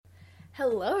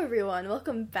Hello, everyone.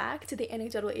 Welcome back to the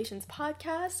Anecdotal Asians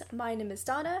podcast. My name is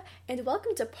Donna, and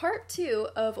welcome to part 2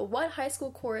 of What High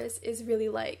School Chorus is Really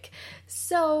Like.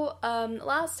 So,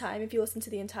 last time, if you listened to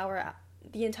the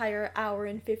entire hour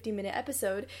and 50-minute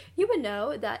episode, you would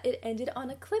know that it ended on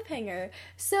a cliffhanger.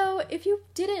 So, if you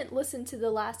didn't listen to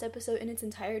the last episode in its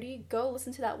entirety, go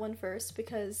listen to that one first,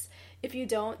 because if you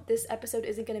don't, this episode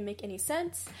isn't going to make any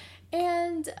sense.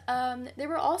 And there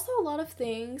were also a lot of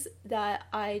things that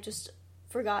I just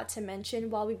forgot to mention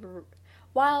while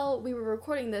we were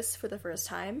recording this for the first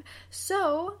time.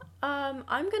 So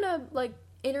I'm gonna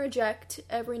interject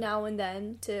every now and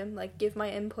then to give my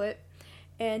input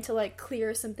and to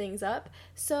clear some things up.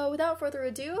 So without further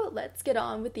ado, let's get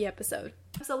on with the episode.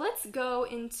 So let's go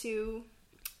into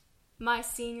my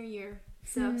senior year.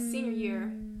 So senior year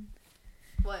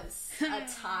was a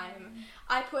time.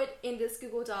 I put in this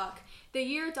Google Doc, the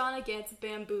year Donna gets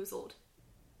bamboozled.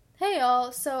 Hey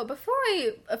y'all, so before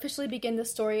I officially begin the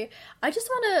story, I just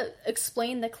want to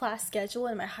explain the class schedule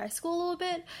in my high school a little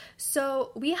bit.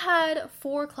 So we had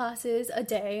 4 classes a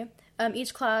day.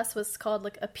 Each class was called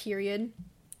a period.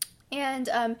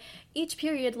 And each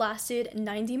period lasted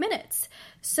 90 minutes.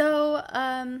 So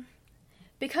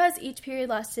because each period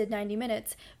lasted 90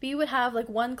 minutes, we would have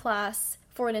one class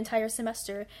for an entire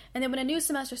semester. And then when a new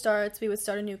semester starts, we would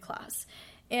start a new class.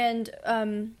 And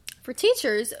for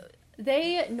teachers,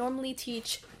 they normally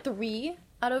teach 3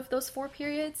 out of those 4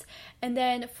 periods, and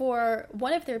then for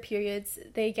one of their periods,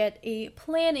 they get a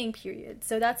planning period.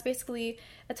 So that's basically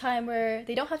a time where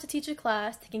they don't have to teach a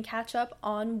class, they can catch up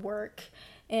on work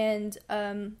and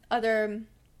other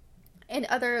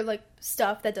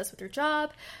stuff that does with their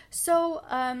job. So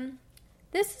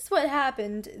this is what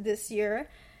happened this year.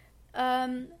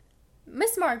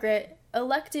 Miss Margaret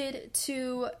elected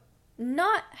to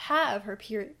not have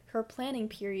her planning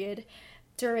period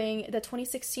during the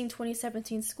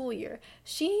 2016-2017 school year.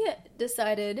 She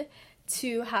decided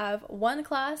to have one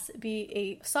class be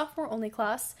a sophomore-only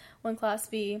class, one class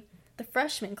be the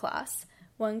freshman class,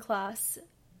 one class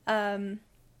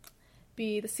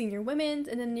be the senior women's,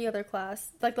 and then the other class,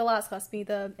 the last class, be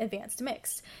the advanced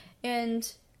mixed.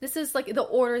 And this is the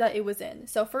order that it was in.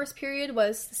 So first period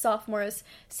was the sophomores,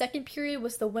 second period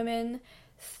was the women,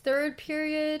 third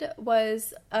period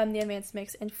was the advanced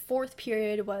mix, and fourth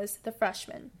period was the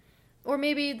freshmen. Or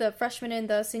maybe the freshmen and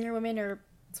the senior women are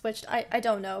switched. I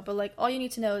don't know, but all you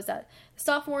need to know is that the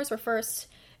sophomores were first,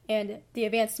 and the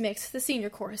advanced mix, the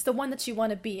senior course, the one that you want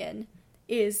to be in,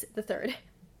 is the third.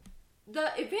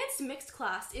 The advanced mixed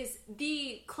class is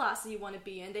the class that you want to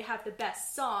be in. They have the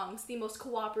best songs, the most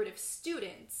cooperative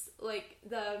students,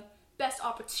 the best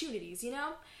opportunities, you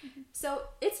know? Mm-hmm. So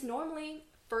it's normally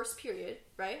first period,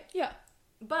 right? Yeah.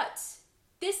 But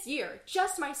this year,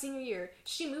 just my senior year,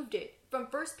 she moved it from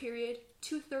first period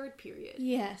to third period.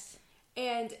 Yes.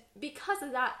 And because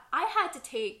of that, I had to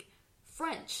take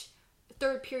French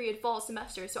third period fall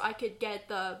semester so I could get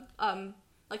the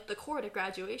the chord at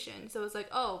graduation. So it was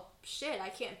oh shit, I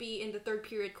can't be in the third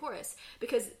period chorus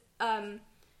because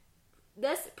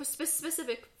this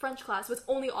specific French class was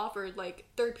only offered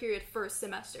third period first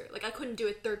semester. I couldn't do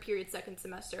it third period second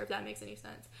semester, if that makes any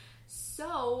sense.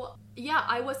 So yeah,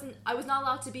 I was not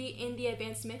allowed to be in the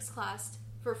advanced mixed class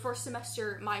for first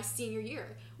semester my senior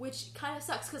year, which kind of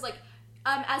sucks because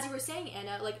as you were saying,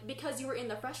 Anna, because you were in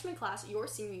the freshman class your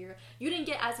senior year, you didn't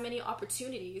get as many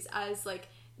opportunities as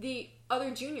the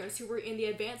other juniors who were in the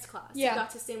advanced class. Yeah. You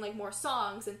got to sing more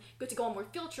songs and got to go on more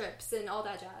field trips and all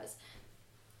that jazz.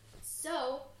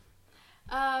 So,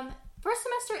 first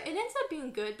semester, it ends up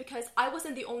being good because I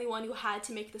wasn't the only one who had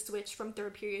to make the switch from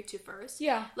third period to first.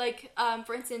 Yeah.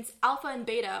 For instance, Alpha and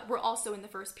Beta were also in the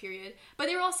first period, but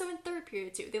they were also in third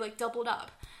period too. They doubled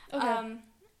up. Okay.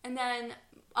 And then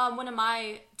one of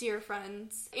my dear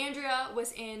friends, Andrea,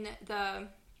 was in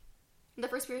the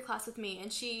first period class with me,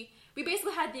 and we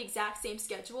basically had the exact same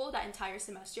schedule that entire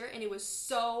semester, and it was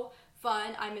so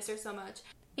fun. I miss her so much.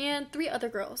 And 3 other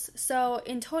girls. So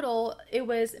in total, it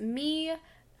was me,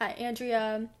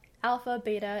 Andrea, Alpha,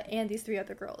 Beta, and these 3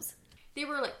 other girls. They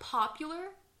were popular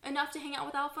enough to hang out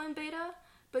with Alpha and Beta,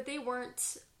 but they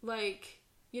weren't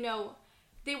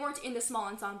they weren't in the small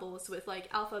ensembles with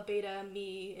Alpha, Beta,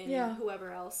 me, and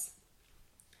whoever else.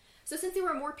 So since there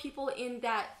were more people in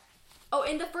that,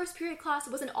 in the first period class,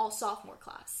 it was an all sophomore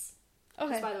class.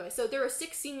 Okay. Just by the way, so there were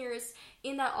 6 seniors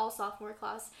in that all sophomore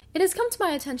class. It has come to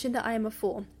my attention that I am a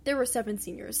fool. There were 7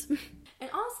 seniors. And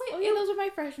honestly, those are my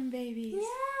freshman babies.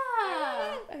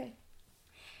 Yeah. Okay.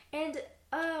 And it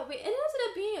ended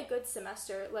up being a good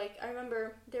semester. I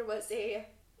remember there was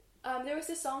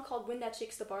this song called "Wind That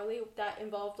Shakes the Barley" that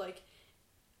involved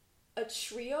a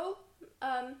trio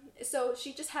so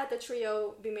she just had the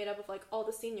trio be made up of like all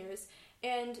the seniors,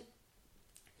 and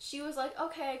she was like,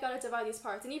 okay, I gotta divide these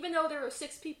parts. And even though there were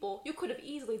 6 people, you could have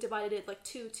easily divided it like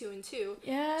 2, 2, and 2.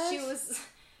 Yes.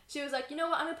 She was like, you know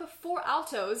what, I'm gonna put 4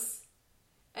 altos,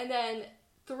 and then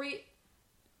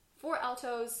 4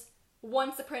 altos,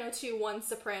 1 soprano 2, 1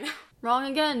 soprano. Wrong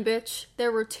again, bitch.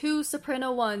 There were 2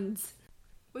 soprano 1s.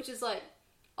 Which is like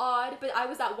odd, but I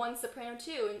was that 1 soprano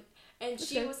too, and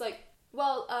she was like,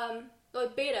 well,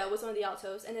 like Beta was one of the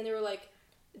altos, and then there were like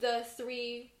the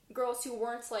 3 girls who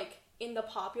weren't like in the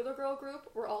popular girl group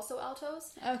were also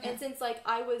altos. Okay. And since like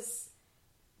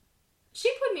she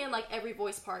put me in like every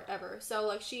voice part ever, so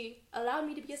like she allowed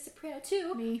me to be a soprano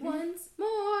too once more.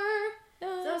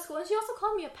 So that was cool. And she also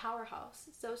called me a powerhouse,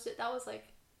 so that was like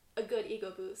a good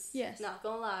ego boost. Yes, not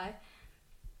gonna lie.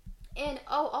 And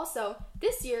also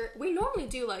this year we normally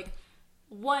do like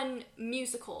 1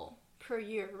 musical per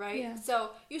year, right? Yeah. So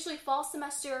usually fall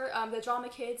semester, the drama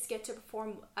kids get to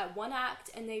perform at 1 act,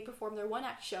 and they perform their 1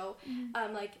 act show,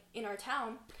 like in our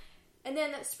town. And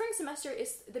then the spring semester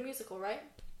is the musical, right?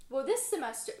 Well,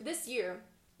 this year,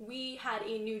 we had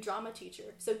a new drama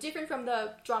teacher. So different from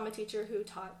the drama teacher who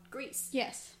taught Grease.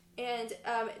 Yes. And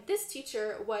this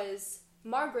teacher was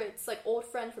Margaret's like old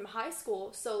friend from high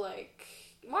school. So like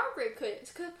Margaret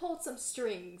could have pulled some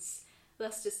strings,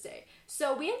 let's just say.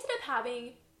 So we ended up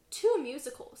having 2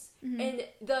 musicals, and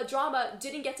the drama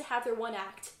didn't get to have their 1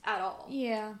 act at all.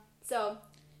 Yeah. So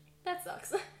that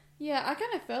sucks. Yeah, I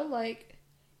kind of felt like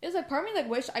it was like part of me like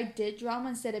wish I did drama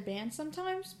instead of band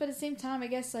sometimes, but at the same time, I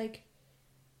guess like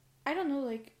I don't know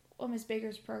like what Miss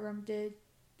Baker's program did,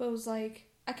 but it was like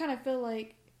I kind of feel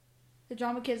like the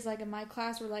drama kids like in my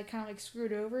class were like kind of like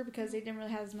screwed over because they didn't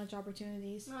really have as much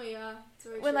opportunities. Oh yeah, it's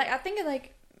very true. Like I think of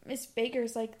like Miss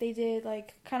Baker's, like, they did,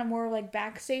 like, kind of more, like,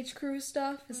 backstage crew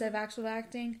stuff instead of actual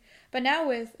acting. But now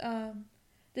with,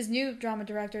 this new drama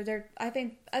director, I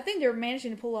think they're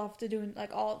managing to pull off to doing,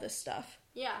 like, all of this stuff.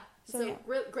 Yeah. So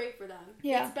yeah. Great for them.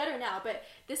 Yeah. It's better now, but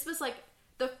this was, like,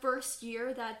 the first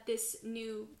year that this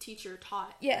new teacher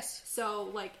taught. Yes. So,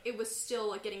 like, it was still,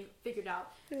 like, getting figured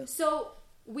out. Yeah. So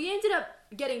we ended up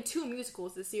getting 2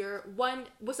 musicals this year. One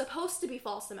was supposed to be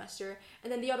fall semester,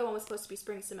 and then the other one was supposed to be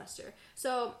spring semester.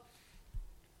 So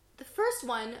the first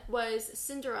one was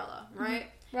Cinderella, right?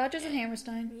 Rodgers and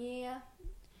Hammerstein. Yeah.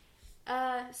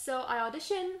 So I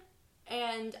audition,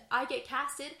 and I get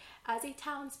casted as a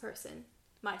townsperson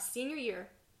my senior year.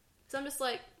 So I'm just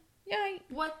like, yeah,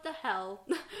 what the hell?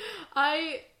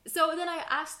 So then I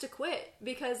asked to quit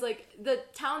because, like, the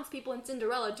townspeople in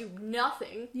Cinderella do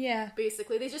nothing. Yeah.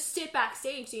 Basically. They just sit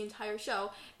backstage the entire show.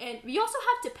 And we also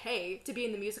have to pay to be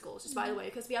in the musicals, just by the way,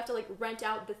 because we have to, like, rent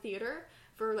out the theater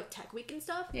for, like, Tech Week and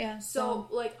stuff. Yeah. So,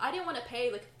 like, I didn't want to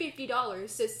pay, like,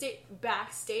 $50 to sit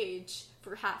backstage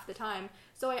for half the time.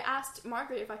 So I asked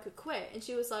Margaret if I could quit. And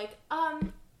she was like,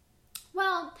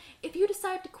 well, if you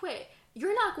decide to quit,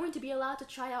 you're not going to be allowed to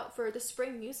try out for the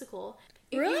spring musical.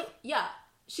 Really? Yeah.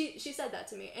 She said that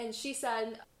to me, and she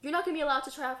said, you're not going to be allowed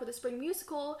to try out for the spring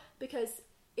musical because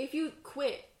if you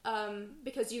quit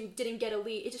because you didn't get a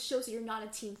lead, it just shows that you're not a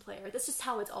team player. That's just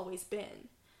how it's always been.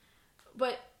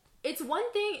 But it's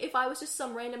one thing if I was just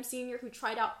some random senior who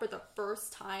tried out for the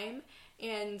first time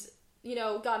and, you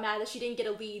know, got mad that she didn't get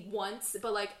a lead once,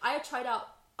 but, like, I've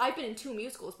been in 2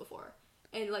 musicals before,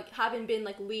 and, like, haven't been,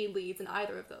 like, leads in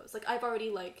either of those. Like, I've already,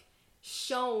 like,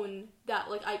 shown that,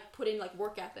 like, I put in, like,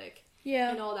 work ethic.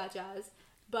 Yeah. And all that jazz.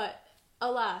 But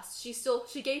alas,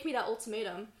 she gave me that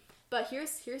ultimatum. But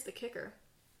here's the kicker.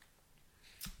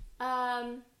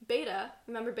 Beta,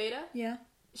 remember Beta? Yeah.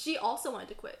 She also wanted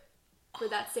to quit for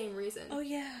that same reason. Oh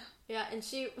yeah. Yeah, and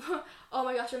she oh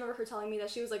my gosh, I remember her telling me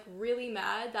that she was like really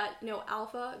mad that, you know,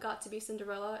 Alpha got to be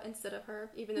Cinderella instead of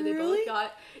her, even though they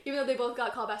both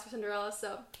got callbacks for Cinderella,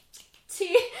 so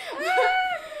T.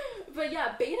 But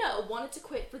yeah, Beta wanted to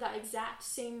quit for that exact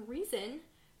same reason.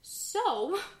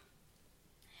 So,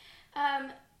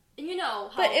 you know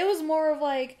how... But it was more of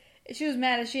like, she was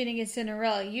mad that she didn't get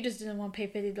Cinderella. You just didn't want to pay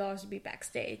 $50 to be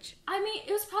backstage. I mean,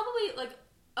 it was probably like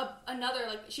another,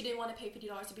 like, she didn't want to pay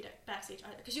 $50 to be backstage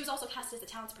either. Because she was also cast as a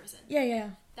townsperson. Yeah, yeah.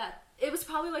 That, it was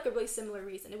probably like a really similar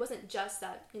reason. It wasn't just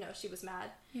that, you know, she was mad.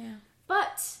 Yeah.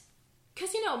 But,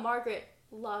 because, you know, Margaret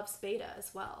loves Beta as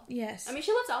well. Yes. I mean,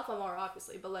 she loves Alpha more,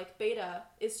 obviously. But, like, Beta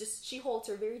is just, she holds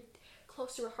her very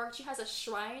close to her heart. She has a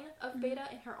shrine of Beta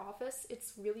in her office.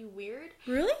 It's really weird.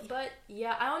 Really? But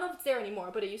yeah, I don't know if it's there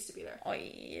anymore, but it used to be there. Oh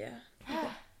yeah.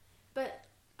 But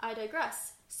I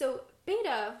digress. So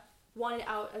Beta wanted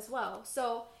out as well.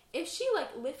 So if she like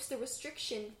lifts the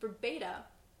restriction for Beta,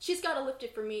 she's got to lift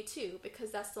it for me too,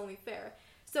 because that's only fair.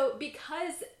 So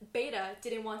because Beta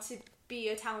didn't want to be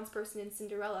a townsperson in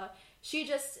Cinderella. She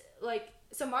just, like,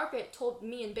 so Margaret told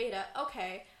me and Beta,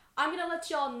 okay, I'm gonna let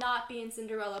y'all not be in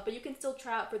Cinderella, but you can still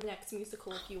try out for the next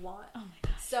musical if you want. Oh my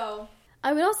gosh. So,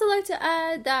 I would also like to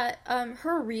add that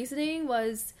her reasoning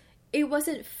was it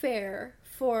wasn't fair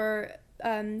for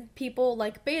people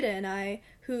like Beta and I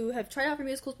who have tried out for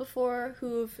musicals before,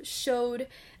 who've showed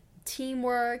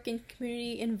teamwork and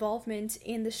community involvement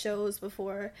in the shows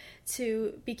before,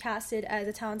 to be casted as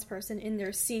a townsperson in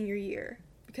their senior year,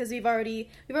 because we've already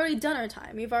done our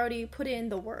time, we've already put in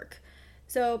the work.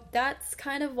 So that's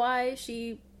kind of why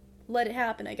she let it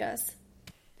happen, I guess.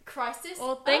 Crisis.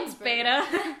 Well, thanks, Beta.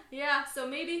 Yeah, so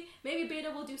maybe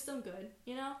Beta will do some good,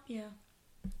 you know? Yeah.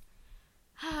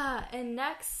 And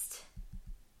next,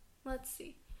 let's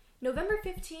see, November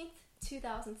 15th,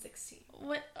 2016.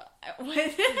 What?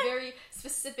 It's a very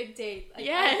specific date.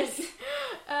 Yes.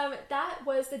 That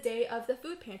was the day of the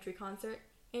food pantry concert,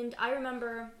 and I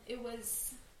remember it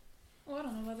was... Oh, I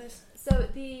don't know about this. So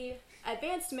the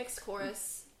advanced mixed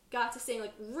chorus got to sing,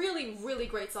 like, really, really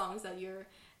great songs that year,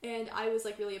 and I was,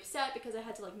 like, really upset because I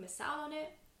had to, like, miss out on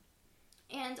it.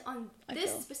 And on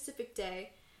this specific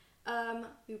day,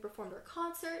 we performed our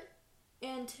concert,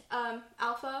 and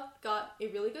Alpha got a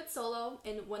really good solo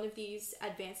in one of these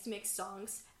advanced mixed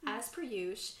songs, as per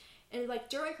usual. And, like,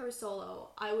 during her solo,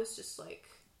 I was just, like,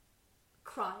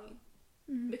 crying.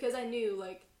 Because I knew,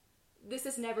 like, this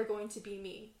is never going to be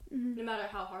me, no matter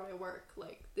how hard I work.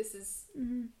 Like, this is...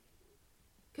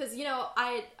 Because, you know,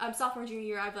 I'm sophomore, junior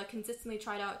year, I've, like, consistently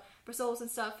tried out for solos and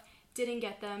stuff, didn't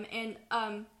get them, and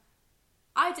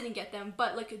I didn't get them,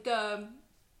 but, like,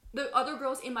 the other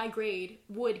girls in my grade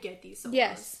would get these solos.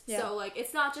 Yes. Yeah. So, like,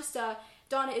 it's not just a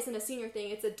Donna isn't a senior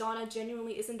thing, it's a Donna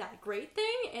genuinely isn't that great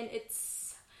thing, and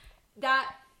it's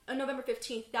that, on November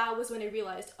 15th, that was when I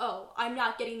realized, oh, I'm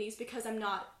not getting these because I'm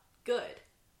not good.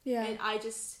 Yeah. And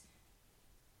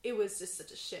it was just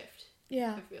such a shift.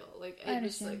 Yeah. I feel like, I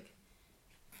was like,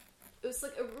 it was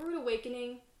like a rude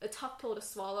awakening, a tough pill to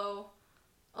swallow,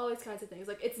 all these kinds of things.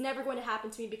 Like, it's never going to happen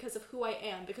to me because of who I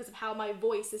am, because of how my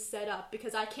voice is set up,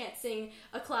 because I can't sing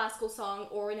a classical song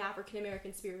or an African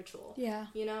American spiritual. Yeah.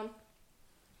 You know?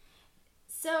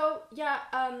 So, yeah,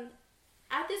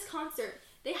 at this concert,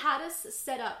 they had us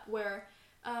set up where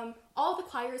all the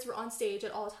choirs were on stage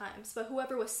at all times, but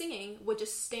whoever was singing would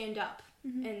just stand up.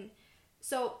 And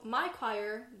so my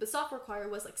choir, the software choir,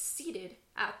 was, like, seated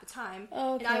at the time.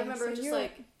 Okay, and I remember so just, you're...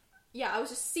 like, yeah, I was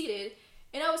just seated,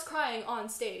 and I was crying on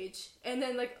stage. And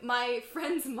then, like, my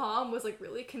friend's mom was, like,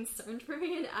 really concerned for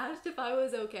me and asked if I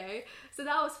was okay. So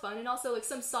that was fun. And also, like,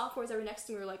 some sophomores that were next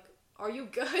to me were like, are you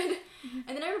good?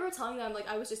 And then I remember telling them, like,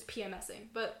 I was just PMSing.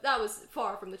 But that was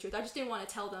far from the truth. I just didn't want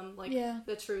to tell them, like,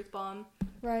 the truth bomb.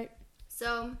 Right.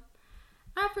 So,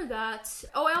 after that...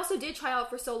 Oh, I also did try out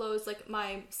for solos, like,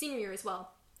 my senior year as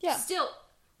well. Yeah. Still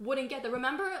wouldn't get them.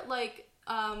 Remember, like,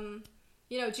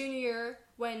 you know, junior year,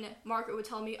 when Margaret would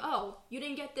tell me, oh, you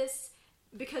didn't get this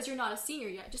because you're not a senior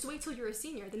yet. Just wait till you're a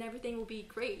senior, then everything will be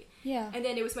great. Yeah. And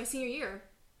then it was my senior year,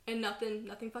 and nothing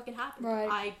fucking happened. Right.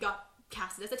 I got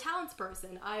casted as a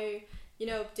townsperson. I, you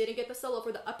know, didn't get the solo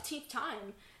for the upteenth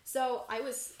time. So I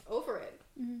was over it.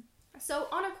 So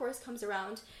Honor Course comes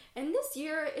around, and this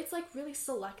year it's, like, really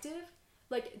selective.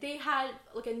 Like, they had,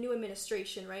 like, a new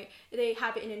administration, right? They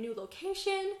have it in a new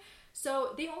location,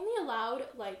 so they only allowed,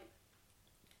 like,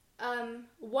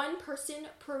 one person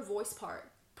per voice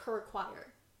part per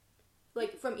choir,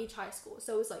 like, from each high school.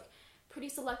 So it was, like, pretty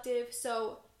selective.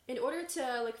 So in order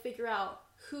to, like, figure out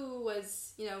who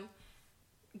was, you know,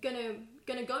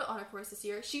 gonna go to Honor Course this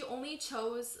year, she only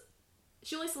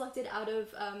selected out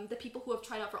of the people who have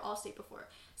tried out for All-State before.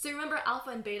 So remember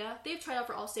Alpha and Beta, they've tried out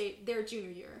for All-State their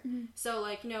junior year. So,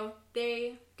 like, you know,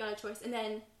 they got a choice. And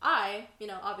then I, you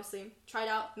know, obviously tried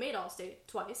out, made All-State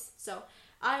twice. So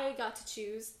I got to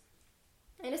choose.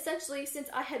 And essentially, since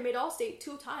I had made All-State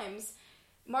 2 times,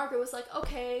 Margaret was like,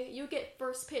 okay, you get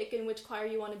first pick in which choir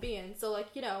you want to be in. So, like,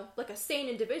 you know, like a sane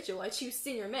individual, I choose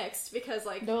senior mixed because,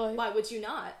 like, why would you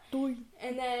not?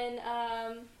 And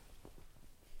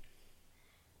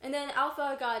then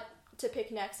Alpha got to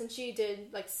pick next, and she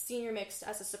did, like, senior mixed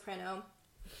as a soprano.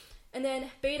 And then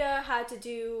Beta had to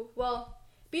do, well,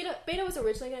 Beta was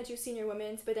originally going to do senior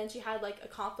women's, but then she had, like, a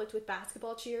conflict with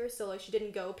basketball cheers, so, like, she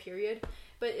didn't go, period.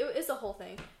 But it's a whole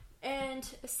thing. And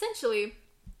essentially,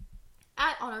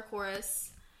 at Honor Chorus,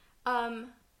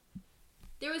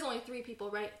 there was only 3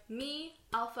 people, right? Me,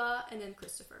 Alpha, and then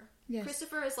Christopher. Yes.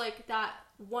 Christopher is, like, that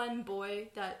one boy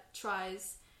that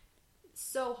tries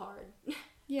so hard.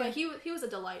 Yeah. But he was a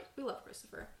delight. We love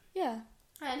Christopher. Yeah.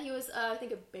 And he was, I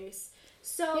think, a bass.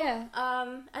 So,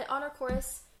 at Honor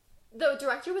Chorus, the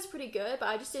director was pretty good, but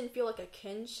I just didn't feel like a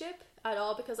kinship at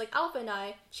all because, like, Alpha and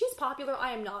I, she's popular,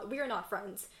 I am not. We are not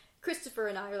friends. Christopher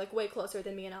and I are, like, way closer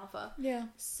than me and Alpha. Yeah.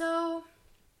 So,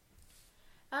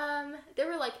 there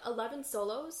were, like, 11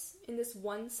 solos in this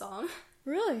one song.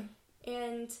 Really?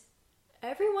 And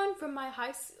everyone from my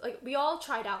high school, like, we all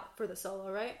tried out for the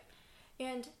solo, right?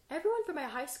 And everyone from my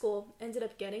high school ended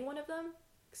up getting one of them,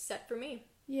 except for me.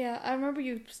 Yeah, I remember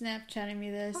you Snapchatting me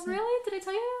this. Oh, really? Did I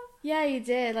tell you? Yeah, you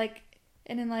did. Like,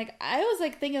 and then, like, I was,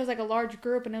 like, thinking it was, like, a large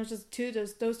group, and it was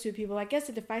just those two people. I guess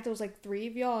the fact it was, like, 3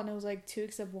 of y'all, and it was, like, 2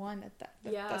 except 1,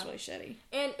 that's really shitty.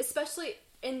 And especially,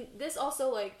 and this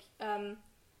also, like,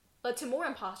 led to more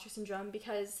imposter syndrome,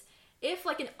 because if,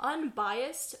 like, an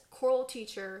unbiased choral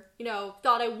teacher, you know,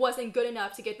 thought I wasn't good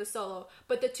enough to get the solo,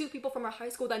 but the 2 people from our high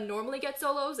school that normally got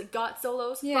solos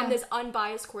from this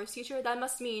unbiased chorus teacher, that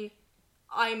must mean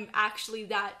I'm actually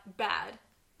that bad.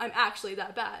 And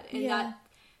that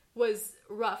was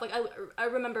rough. Like, I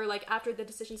remember, like, after the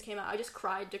decisions came out, I just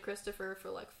cried to Christopher for,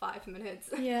 like, 5 minutes.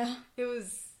 Yeah. It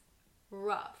was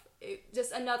rough.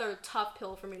 Just another tough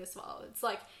pill for me to swallow. It's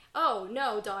like, oh,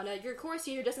 no, Donna, your chorus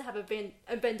teacher doesn't have a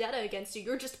vendetta against you.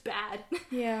 You're just bad.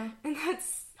 Yeah. And that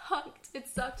sucked. It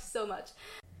sucked so much.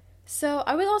 So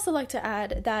I would also like to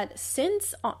add that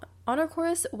since Honor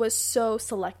Chorus was so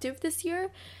selective this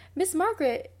year, Miss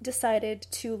Margaret decided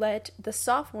to let the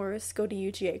sophomores go to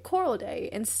UGA Choral Day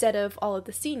instead of all of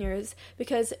the seniors,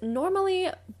 because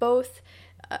normally both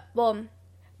the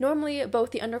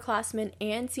underclassmen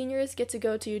and seniors get to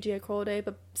go to UGA Choral Day,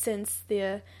 but since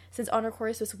Honor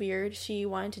Chorus was weird, she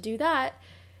wanted to do that.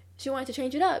 She wanted to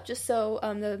change it up just so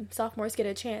the sophomores get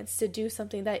a chance to do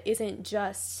something that isn't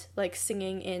just like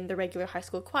singing in the regular high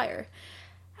school choir.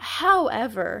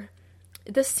 However,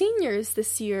 the seniors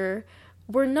this year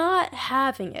were not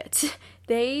having it.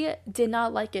 They did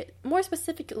not like it. More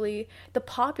specifically, the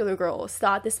popular girls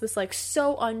thought this was like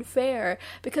so unfair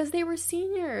because they were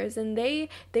seniors and they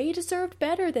deserved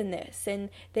better than this, and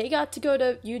they got to go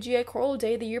to UGA Choral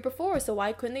Day the year before, so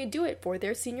why couldn't they do it for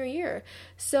their senior year?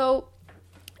 So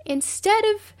instead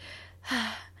of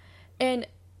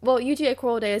UGA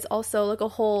Choral Day is also like a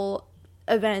whole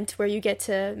event where you get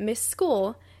to miss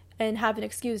school and have an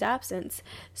excused absence.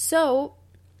 So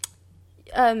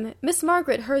Miss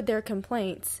Margaret heard their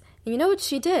complaints, and you know what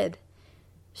she did?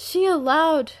 She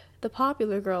allowed the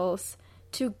popular girls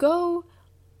to go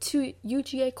to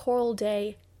UGA Choral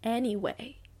Day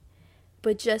anyway,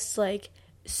 but just like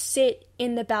sit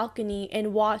in the balcony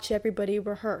and watch everybody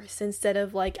rehearse instead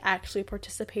of like actually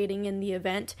participating in the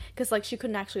event, because like she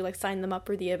couldn't actually like sign them up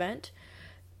for the event.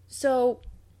 So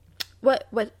what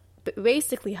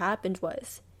basically happened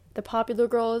was the popular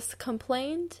girls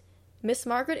complained, Miss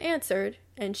Margaret answered,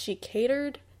 and she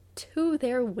catered to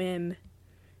their whim.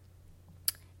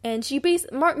 And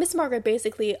Miss Margaret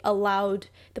basically allowed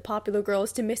the popular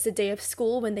girls to miss a day of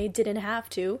school when they didn't have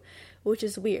to, which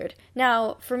is weird.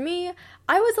 Now, for me,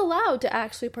 I was allowed to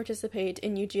actually participate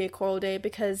in UGA Choral Day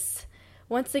because,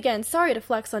 once again, sorry to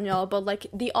flex on y'all, but like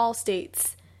the all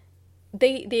states,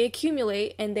 they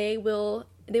accumulate and they will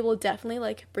definitely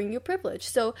like bring you privilege.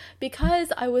 So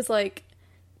because I was like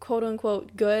quote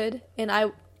unquote good, and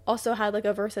I also had like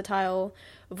a versatile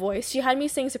voice, she had me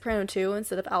sing soprano too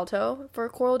instead of alto for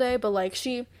Choral Day, but like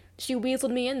she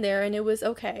weaseled me in there and it was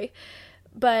okay.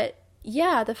 But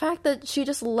yeah, the fact that she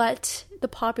just let the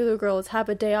popular girls have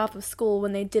a day off of school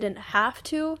when they didn't have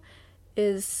to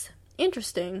is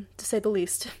interesting, to say the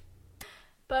least.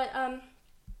 But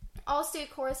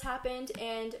all-state chorus happened,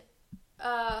 and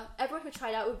everyone who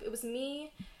tried out, it was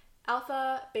me,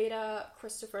 Alpha, Beta,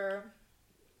 Christopher,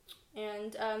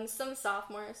 and some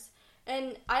sophomores.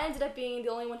 And I ended up being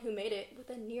the only one who made it with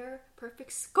a near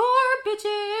perfect score, bitches!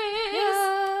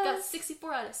 Yes! Got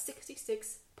 64 out of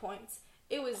 66 points.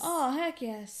 It was... Oh, heck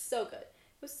yes. So good.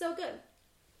 It was so good.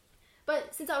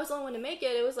 But since I was the only one to make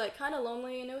it, it was like kind of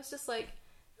lonely, and it was just like,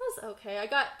 it was okay. I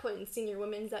got put in senior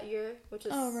women's that year, which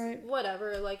is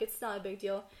whatever. Like, it's not a big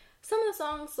deal. Some of the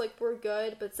songs like were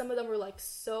good, but some of them were like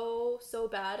so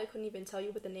bad I couldn't even tell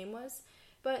you what the name was.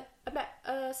 But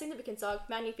a significant song,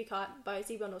 Magnificat by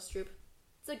Zebra No Stroop.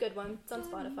 It's a good one. It's on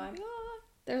Spotify.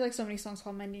 There's like so many songs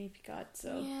called Magnificat,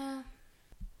 so... Yeah.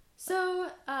 So,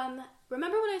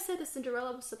 remember when I said the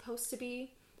Cinderella was supposed to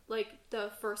be, like,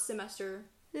 the first semester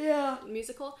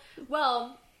musical?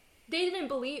 Well, they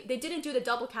didn't do the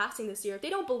double casting this year.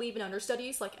 They don't believe in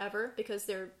understudies, like, ever, because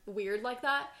they're weird like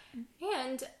that.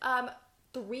 And,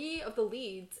 3 of the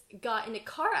leads got in a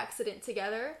car accident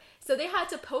together, so they had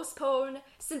to postpone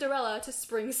Cinderella to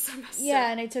spring semester.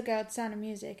 Yeah, and they took out Sound of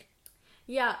Music.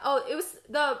 Yeah. Oh, it was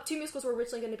the two musicals were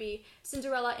originally going to be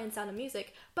Cinderella and Sound of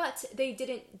Music, but they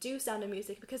didn't do Sound of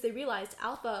Music because they realized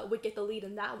Alpha would get the lead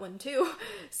in that one too.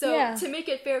 So Yeah. to make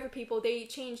it fair for people, they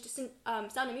changed Sound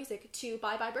of Music to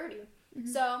Bye Bye Birdie.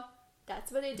 So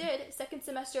that's what they did. Second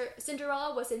semester,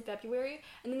 Cinderella was in February,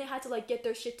 and then they had to like get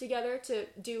their shit together to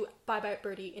do Bye Bye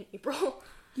Birdie in April.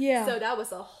 Yeah. So that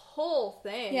was a whole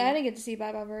thing. Yeah, I didn't get to see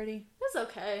Bye Bye Birdie. It was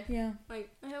okay. Yeah. Like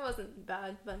it wasn't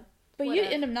bad, but But you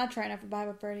whatever. end up not trying out for Bye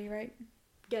Bye Birdie, right?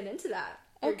 Getting into that.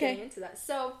 We're Okay. getting into that.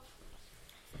 So,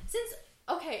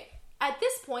 at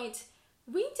this point,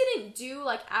 we didn't do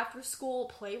like after school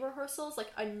play rehearsals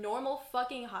like a normal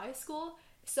fucking high school.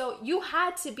 So you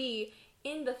had to be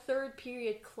in the third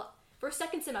period for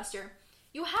second semester.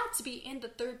 You had to be in the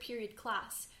third period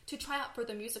class to try out for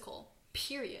the musical.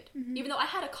 Period. Even though I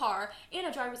had a car and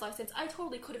a driver's license, I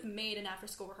totally could have made an after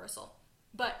school rehearsal.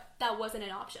 But that wasn't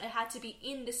an option. I had to be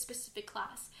in this specific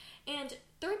class. And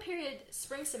third period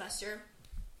spring semester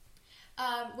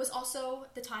was also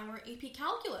the time where AP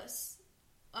Calculus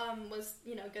was,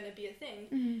 going to be a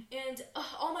thing. And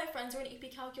all my friends were in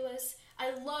AP Calculus.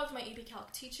 I loved my AP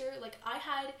Calc teacher. Like, I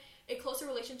had a closer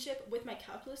relationship with my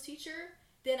calculus teacher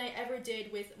than I ever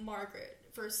did with Margaret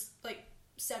for,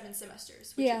 7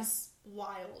 semesters, which is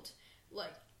wild.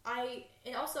 Like, I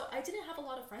didn't have a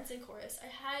lot of friends in chorus. I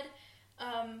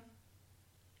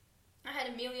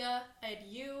had Amelia, I had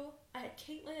you, I had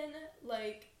Caitlin,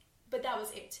 but that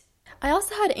was it. I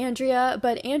also had Andrea,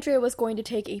 but Andrea was going to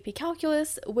take AP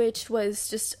Calculus, which was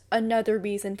just another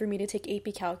reason for me to take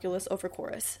AP Calculus over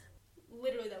chorus.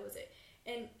 Literally, that was it.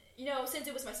 And, since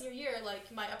it was my senior year,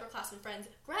 my upperclassmen friends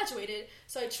graduated,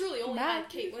 so I truly only had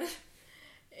Caitlin.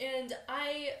 And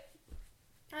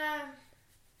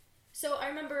so I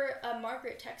remember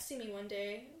Margaret texting me one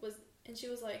day, and she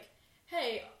was like,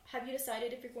 hey, have you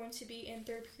decided if you're going to be in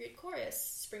third period chorus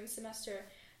spring semester?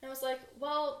 And I was like,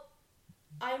 well,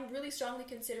 I'm really strongly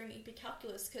considering AP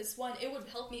Calculus because, one, it would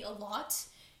help me a lot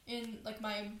in,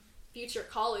 my future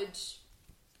college.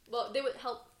 Well, it would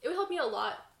help me a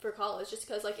lot for college just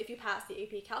because, if you pass the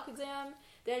AP Calc exam,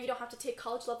 then you don't have to take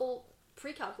college level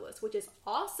pre-calculus, which is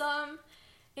awesome.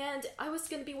 And I was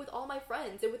going to be with all my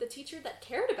friends and with a teacher that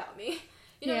cared about me.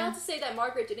 Not to say that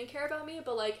Margaret didn't care about me,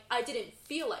 but, I didn't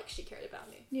feel like she cared about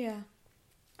me. Yeah.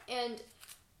 And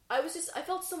I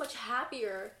felt so much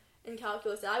happier in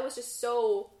calculus, and I was just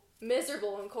so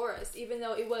miserable in chorus, even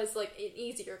though it was, an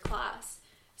easier class.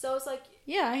 So I was like...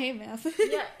 Yeah, I hate math.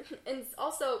 Yeah, and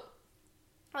also,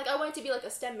 I wanted to be, a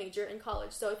STEM major in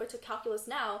college, so if I took calculus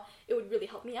now, it would really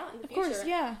help me out in the future. Of course,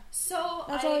 yeah. So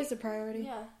That's always a priority.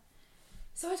 Yeah.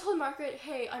 So I told Margaret,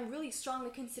 hey, I'm really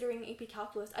strongly considering AP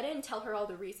Calculus. I didn't tell her all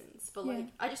the reasons, but,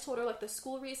 I just told her, the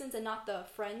school reasons and not the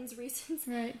friends reasons.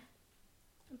 Right.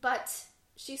 But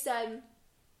she said,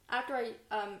 after I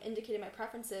indicated my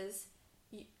preferences,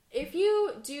 if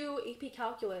you do AP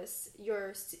Calculus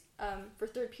for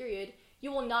third period,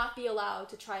 you will not be allowed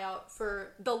to try out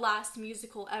for the last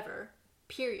musical ever,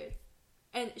 period.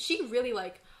 And she really,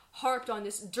 harped on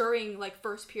this during,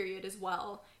 first period as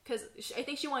well. Because I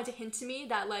think she wanted to hint to me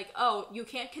that, oh, you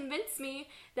can't convince me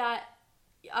that,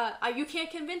 you can't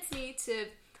convince me to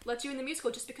let you in the musical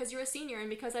just because you're a senior and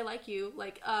because I like you.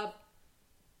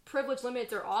 Privilege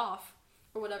limits are off,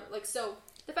 or whatever. So,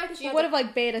 the fact that she What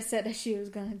if, Beta said that she was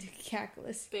gonna do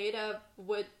calculus? Beta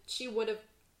would have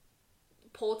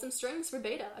pulled some strings for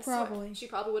Beta. I Probably. swear. She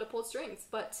probably would have pulled strings.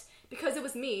 But because it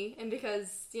was me, and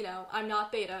because, I'm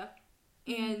not Beta,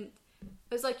 and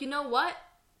I was like, you know what?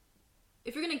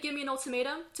 If you're going to give me an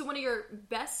ultimatum to one of your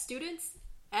best students,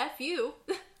 F you.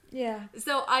 Yeah.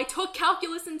 So I took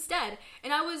calculus instead,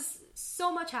 and I was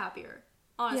so much happier,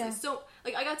 honestly. Yeah. So,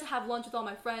 I got to have lunch with all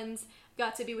my friends,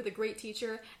 got to be with a great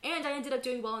teacher, and I ended up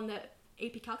doing well in the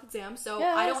AP Calc exam, so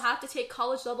I don't have to take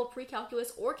college-level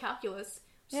pre-calculus or calculus,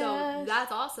 so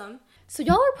that's awesome. So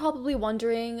y'all are probably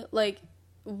wondering,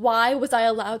 why was I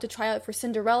allowed to try out for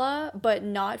Cinderella, but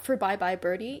not for Bye Bye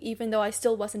Birdie, even though I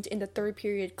still wasn't in the third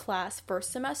period class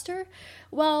first semester?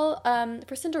 Well,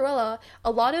 for Cinderella,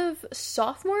 a lot of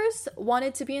sophomores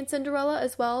wanted to be in Cinderella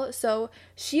as well, so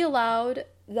she allowed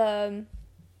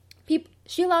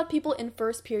people in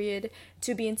first period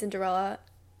to be in Cinderella,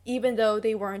 even though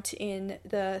they weren't in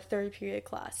the third period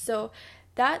class. So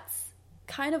that's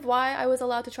kind of why I was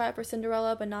allowed to try out for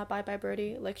Cinderella, but not Bye Bye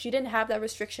Birdie. She didn't have that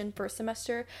restriction first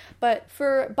semester, but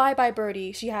for Bye Bye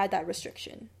Birdie, she had that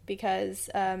restriction because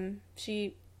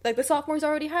the sophomores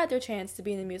already had their chance to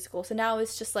be in the musical. So now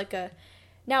it's just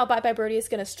now Bye Bye Birdie is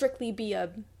going to strictly be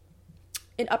an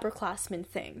upperclassman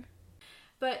thing.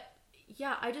 But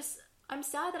yeah, I'm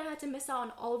sad that I had to miss out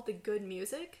on all of the good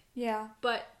music. Yeah.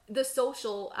 But the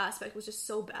social aspect was just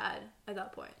so bad at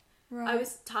that point. Right. I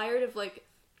was tired of, like,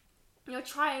 you know,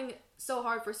 trying so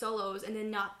hard for solos and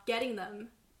then not getting them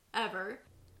ever.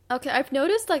 Okay, I've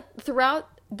noticed, like,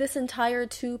 throughout this entire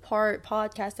 2-part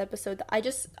podcast episode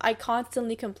that I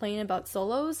constantly complain about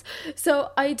solos.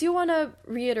 So I do want to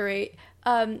reiterate,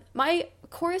 my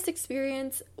chorus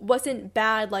experience wasn't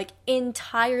bad, like,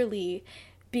 entirely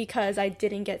because I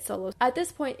didn't get solos. At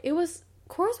this point,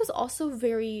 chorus was also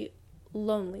very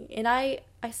lonely. And I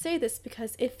say this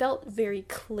because it felt very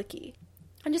cliquey.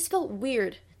 I just felt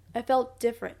weird. I felt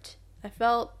different. I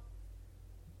felt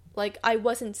like I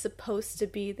wasn't supposed to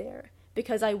be there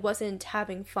because I wasn't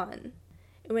having fun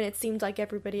when it seemed like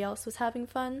everybody else was having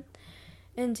fun.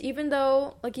 And even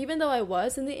though I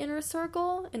was in the inner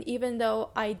circle, and even though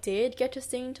I did get to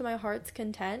sing to my heart's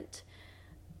content,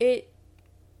 it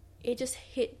just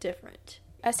hit different.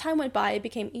 As time went by, it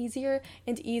became easier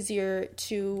and easier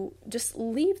to just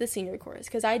leave the senior chorus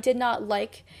because I did not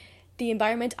like the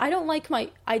environment. I don't like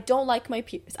my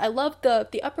peers. I love the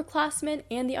upperclassmen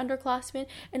and the underclassmen,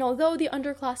 and although the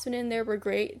underclassmen in there were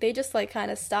great, they just like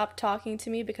kind of stopped talking to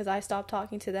me because I stopped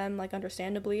talking to them, like,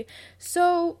 understandably.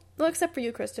 So, well, except for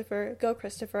you, Christopher. Go,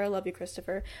 Christopher. I love you,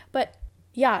 Christopher. But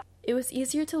yeah, it was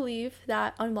easier to leave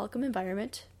that unwelcome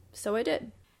environment, so I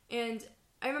did. And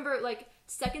I remember, like,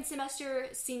 second semester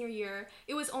senior year,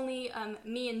 it was only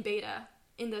me and Beta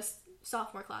in this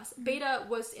sophomore class. Mm-hmm. Beta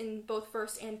was in both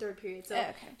first and third period, so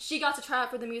she got to try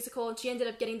out for the musical, and she ended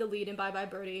up getting the lead in Bye Bye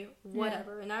Birdie,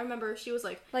 whatever. Yeah. And I remember she was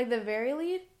like the very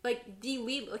lead, like the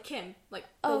lead, like Kim, like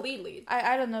the lead.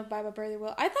 I don't know Bye Bye Birdie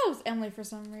well. I thought it was Emily for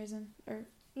some reason, or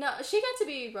no, she got to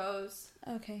be Rose.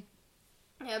 Okay.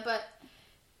 Yeah, but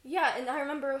yeah, and I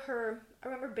remember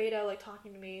Beta like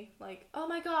talking to me like, "Oh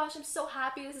my gosh, I'm so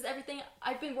happy. This is everything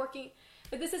I've been working.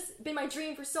 Like, this has been my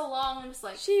dream for so long." I'm just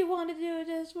like, she wanted to do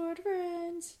this for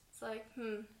friends. It's like,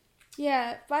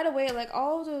 Yeah, by the way, like,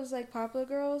 all of those, like, popular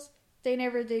girls, they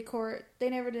never did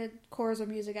chorus or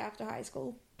music after high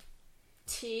school.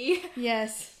 T.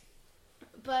 Yes.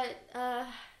 But,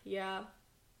 yeah.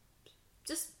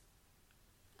 Just,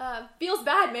 feels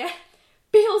bad, man.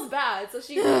 Feels bad. So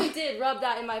she really did rub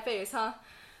that in my face, huh?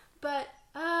 But,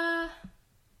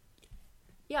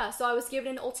 yeah, so I was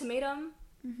given an ultimatum.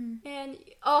 Mm-hmm. And,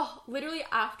 literally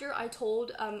after I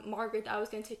told Margaret that I was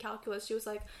going to take calculus, she was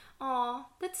like, "Aw,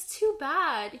 that's too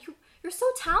bad. You're so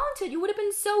talented. You would have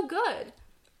been so good."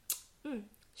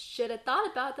 Should have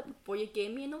thought about that before you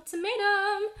gave me an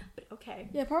ultimatum. But okay.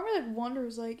 Yeah, part of me, like,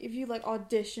 wonders, like, if you, like,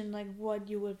 auditioned, like, what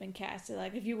you would have been casted.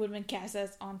 Like, if you would have been cast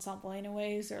as ensemble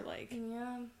anyways, or, like...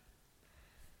 Yeah.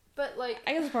 But, like...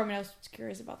 I guess part of me, I was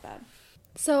curious about that.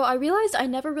 So I realized I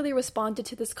never really responded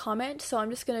to this comment, so I'm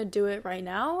just gonna do it right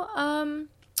now.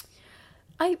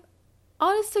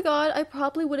 Honest to God, I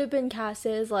probably would have been cast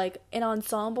as, like, an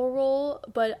ensemble role,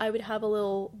 but I would have a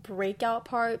little breakout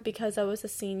part because I was a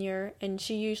senior, and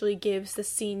she usually gives the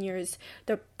seniors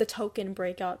the token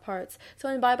breakout parts. So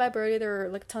in Bye Bye Birdie, there were,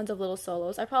 like, tons of little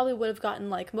solos. I probably would have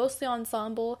gotten, like, mostly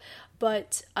ensemble,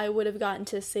 but I would have gotten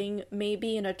to sing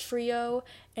maybe in a trio,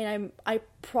 and I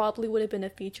probably would have been a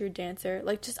featured dancer.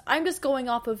 Like, I'm just going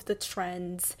off of the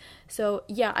trends. So,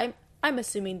 yeah, I'm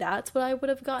assuming that's what I would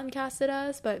have gotten casted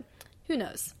as, but... who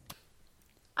knows?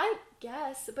 I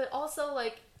guess, but also,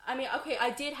 like, I mean, okay,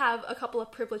 I did have a couple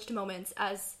of privileged moments,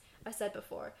 as I said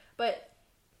before, but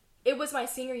it was my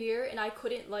senior year, and I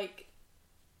couldn't, like,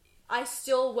 I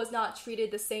still was not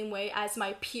treated the same way as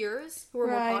my peers who were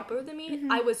more popular than me.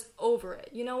 Mm-hmm. I was over it.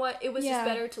 You know what? It was just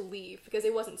better to leave, because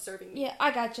it wasn't serving me. Yeah,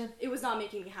 I gotcha. It was not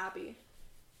making me happy.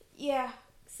 Yeah.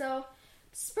 So,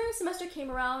 spring semester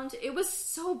came around. It was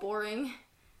so boring.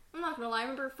 I'm not gonna lie, I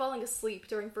remember falling asleep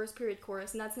during first period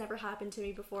chorus, and that's never happened to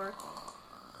me before.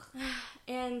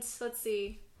 And, let's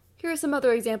see. Here are some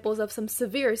other examples of some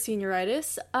severe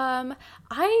senioritis.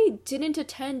 I didn't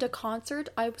attend a concert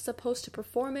I was supposed to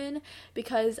perform in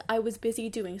because I was busy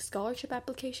doing scholarship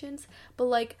applications, but,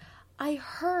 like, I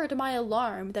heard my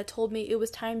alarm that told me it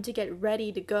was time to get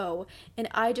ready to go, and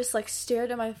I just, like,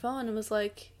 stared at my phone and was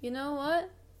like, you know what?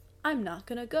 I'm not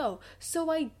gonna go.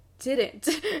 So I didn't,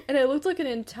 and I looked like an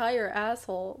entire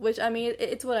asshole, which, I mean,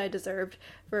 it's what I deserved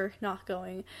for not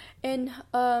going. And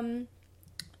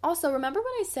also, remember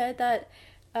when I said that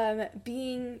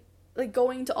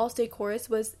going to All-State Chorus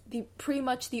was pretty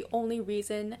much the only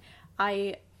reason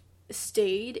I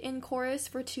stayed in chorus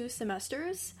for 2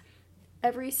 semesters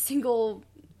every single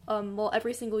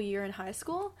year in high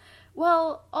school?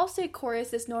 Well, All-State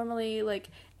Chorus is normally, like,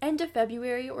 end of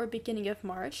February or beginning of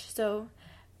March, so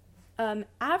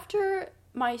after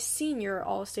my senior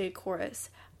All-State Chorus,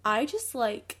 I just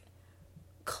like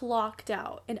clocked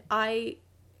out, and I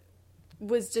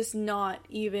was just not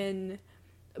even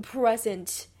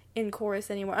present in chorus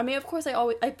anymore. I mean, of course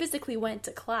I physically went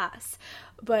to class,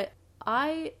 but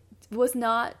I was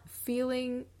not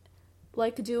feeling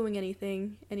like doing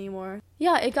anything anymore.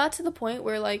 Yeah, it got to the point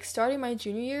where, like, starting my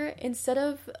junior year, instead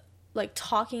of like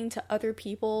talking to other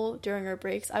people during our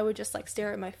breaks, I would just like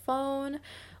stare at my phone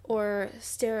or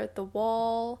stare at the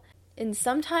wall, and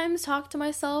sometimes talk to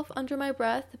myself under my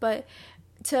breath, but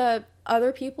to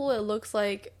other people it looks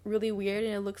like really weird,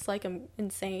 and it looks like I'm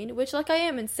insane, which, like, I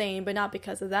am insane, but not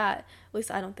because of that. At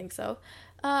least I don't think so.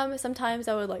 Sometimes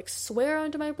I would like swear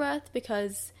under my breath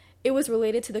because it was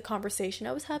related to the conversation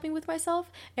I was having with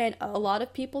myself, and a lot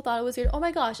of people thought it was weird. Oh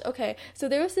my gosh, okay. So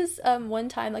there was this one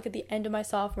time, like at the end of my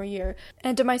sophomore year,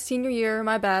 end of my senior year,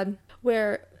 my bad,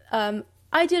 where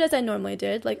I did as I normally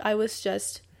did. Like, I was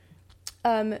just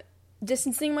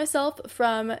distancing myself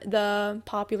from the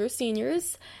popular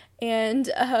seniors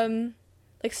and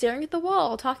like staring at the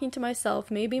wall, talking to myself,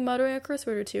 maybe muttering a curse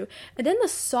word or two. And then the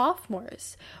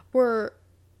sophomores were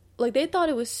like, they thought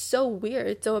it was so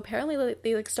weird. So apparently, like,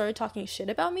 they like started talking shit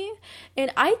about me,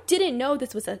 and I didn't know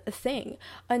this was a thing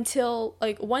until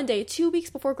like one day, 2 weeks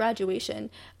before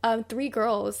graduation. Three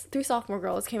sophomore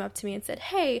girls came up to me and said,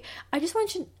 "Hey, I just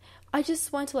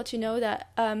want to let you know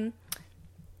that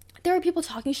there are people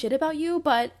talking shit about you,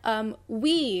 but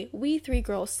we three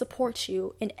girls support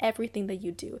you in everything that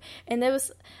you do." And there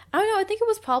was, I don't know,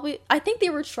 I think they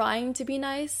were trying to be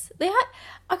nice. They had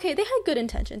good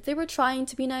intentions. They were trying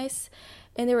to be nice,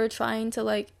 and they were trying to,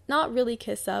 like, not really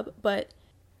kiss up, but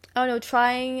I don't know,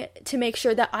 trying to make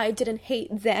sure that I didn't hate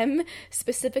them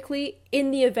specifically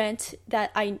in the event that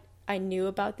I knew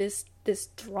about this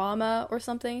drama or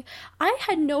something. I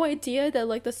had no idea that,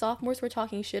 like, the sophomores were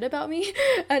talking shit about me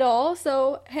at all.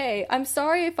 So, hey, I'm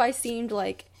sorry if I seemed,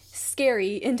 like,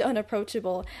 scary and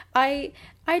unapproachable. I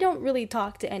don't really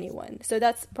talk to anyone, so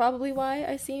that's probably why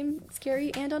I seem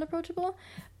scary and unapproachable.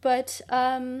 But,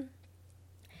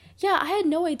 yeah, I had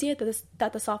no idea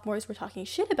that the sophomores were talking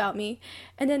shit about me.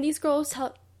 And then these girls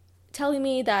telling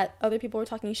me that other people were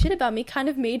talking shit about me kind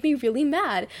of made me really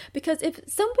mad. Because if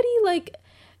somebody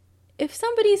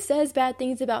says bad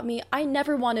things about me, I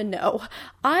never want to know.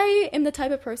 I am the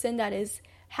type of person that is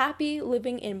happy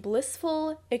living in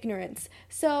blissful ignorance.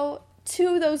 So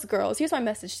to those girls, here's my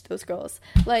message to those girls.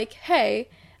 Like, hey,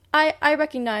 I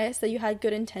recognize that you had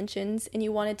good intentions and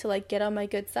you wanted to, like, get on my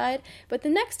good side, but the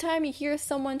next time you hear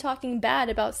someone talking bad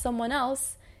about someone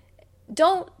else,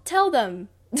 don't tell them.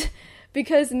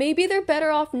 Because maybe they're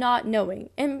better off not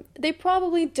knowing, and they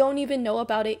probably don't even know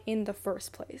about it in the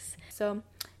first place. So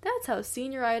that's how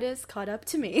senioritis caught up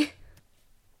to me.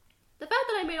 The fact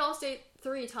that I made All-State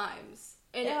 3 times,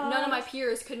 and none of my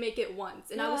peers could make it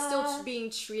once, and I was still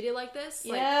being treated like this.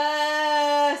 Like,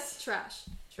 yes! Trash.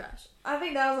 I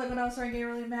think that was, like, when I was starting to get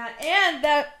really mad. And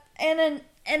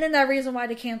then that reason why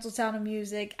they canceled Sound of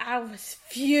Music, I was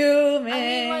fuming. I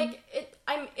mean, like,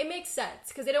 it makes sense,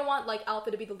 because they don't want, like,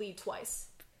 Alpha to be the lead twice.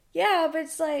 Yeah, but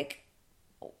it's like,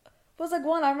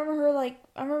 one, I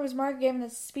remember Ms. Mark giving a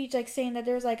speech, like, saying that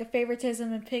there's, like, a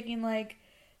favoritism in picking, like,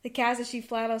 the cast that she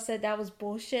flat out said that was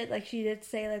bullshit. Like, she did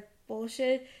say, like,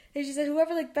 bullshit. And she said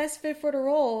whoever, like, best fit for the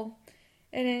role.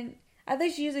 And then I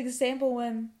think she used an example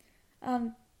when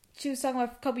she was talking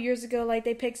about a couple years ago, like,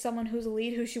 they picked someone who's a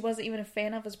lead who she wasn't even a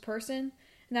fan of as a person.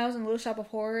 And that was in Little Shop of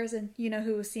Horrors, and you know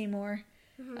who was Seymour.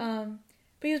 Mm-hmm.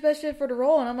 But he was best fit for the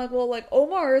role, and I'm like, well, like,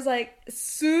 Omar is, like,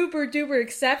 super duper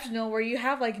exceptional, where you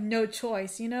have, like, no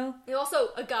choice, you know? And also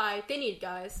a guy. They need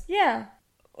guys. Yeah.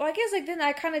 Well, I guess, like, then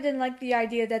I kind of didn't like the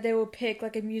idea that they would pick,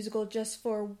 like, a musical just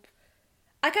for...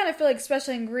 I kind of feel like,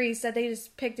 especially in Grease, that they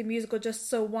just picked a musical just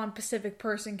so one specific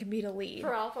person can be the lead.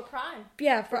 For Alpha Prime.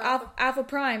 Yeah, for Alpha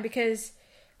Prime, because,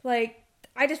 like,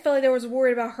 I just felt like they was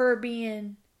worried about her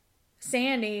being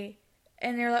Sandy,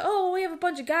 and they're like, oh, well, we have a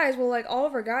bunch of guys. Well, like, all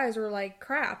of our guys were, like,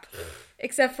 crap,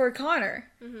 except for Connor.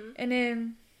 Mm-hmm.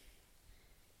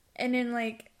 And then,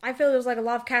 like, I feel there was, like, a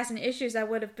lot of casting issues that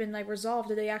would have been, like,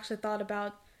 resolved if they actually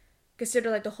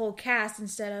consider, like, the whole cast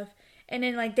instead of... And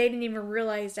then, like, they didn't even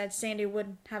realize that Sandy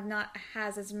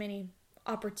has as many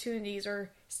opportunities or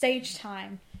stage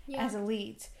time as a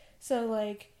lead. So,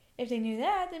 like, if they knew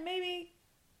that, then maybe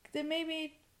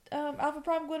Alpha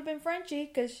Prime would have been Frenchie,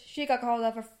 because she got called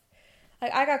out for...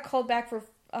 Like, I got called back for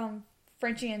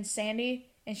Frenchie and Sandy,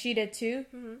 and she did too.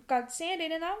 Mm-hmm. Got Sandy,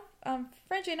 and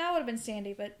Frenchie and I would have been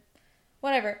Sandy, but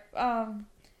whatever.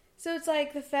 So it's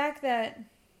like the fact that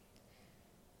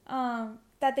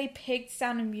they picked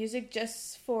Sound of Music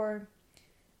just for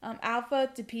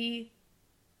Alpha to be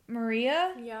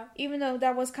Maria. Yeah. Even though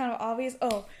that was kind of obvious.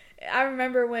 Oh, I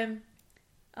remember when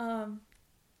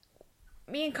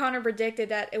me and Connor predicted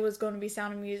that it was going to be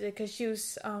Sound of Music because she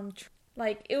was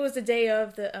like, it was the day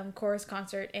of the chorus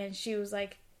concert, and she was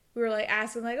like, we were like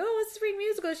asking like, oh, what's the spring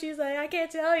musical? She was like, I can't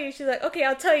tell you. She's like, okay,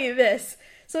 I'll tell you this.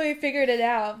 So we figured it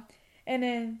out, and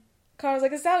then Connor was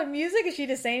like, it's Sound of Music, and she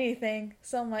didn't say anything.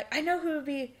 So I'm like, I know who would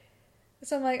be.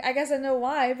 So I'm like, I guess I know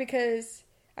why, because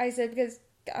I said because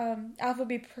Alpha would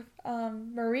be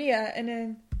Maria, and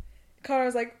then Connor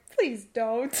was like, please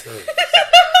don't.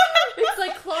 It's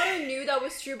like Connor knew that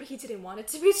was true, but he didn't want it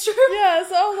to be true. Yeah,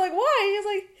 so I was like, why? He was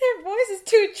like, your voice is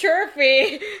too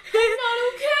chirpy. I'm not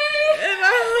okay. And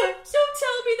I'm like, Don't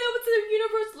tell me that was a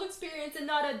universal experience and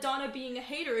not a Donna being a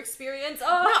hater experience. no,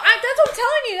 that's what I'm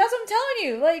telling you. That's what I'm telling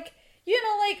you. Like,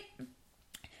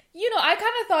 I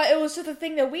kind of thought it was just a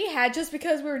thing that we had just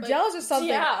because we were jealous or something.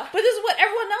 Yeah. But this is what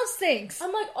everyone else thinks.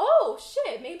 I'm like, oh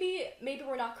shit, maybe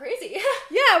we're not crazy.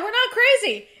 Yeah, we're not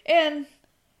crazy. And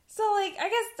so, like, I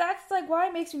guess that's, like, why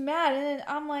it makes me mad. And then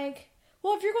I'm like,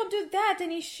 well, if you're going to do that, then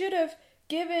you should have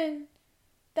given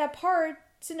that part,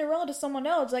 Cinderella, to someone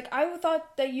else. Like, I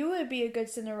thought that you would be a good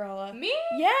Cinderella. Me?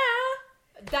 Yeah.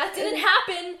 That didn't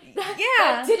happen.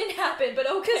 That didn't happen, but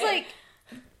okay.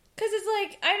 Because it's,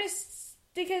 like,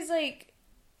 because, like,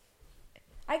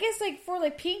 I guess, like, for,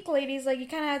 like, pink ladies, like, you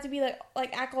kind of have to be, like,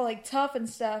 act all, like, tough and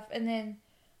stuff. And then,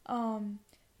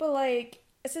 but, like,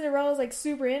 Cinderella's like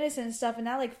super innocent and stuff, and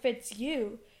that like fits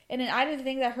you. And then I didn't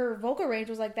think that her vocal range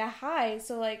was like that high,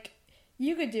 so like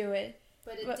you could do it.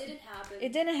 But it didn't happen.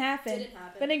 It didn't happen.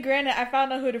 But then, granted, I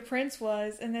found out who the prince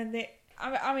was, and then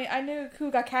I knew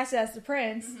who got casted as the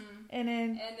prince, and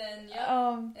then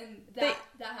yeah, and that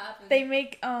happened. They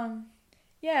make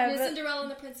yeah, and Cinderella and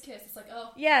the prince kiss. It's like,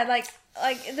 oh yeah, like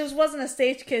this wasn't a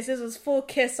stage kiss. This was full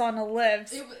kiss on the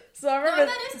lips. So I remember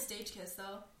that is a stage kiss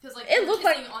though, because like it looked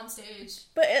like on stage.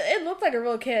 But it looked like a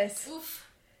real kiss. Oof.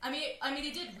 I mean, they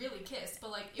did really kiss,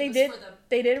 but like they did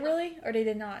really, or they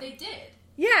did not. They did.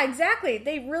 Yeah, exactly.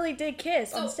 They really did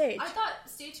kiss on stage. I thought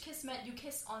stage kiss meant you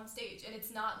kiss on stage, and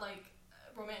it's not like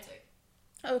romantic.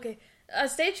 Okay, a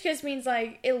stage kiss means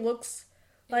like it looks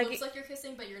like you're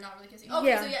kissing, but you're not really kissing.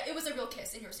 Okay, so yeah, it was a real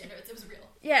kiss in your standards. It was real.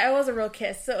 Yeah, it was a real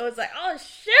kiss. So it was like, oh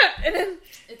shit, and then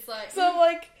it's like so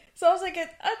I was like,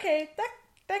 okay, that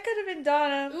could have been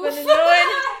Donna, but then knowing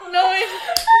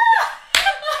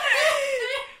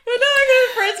but knowing who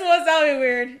the prince was, that would be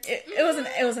weird.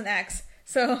 It was an ex.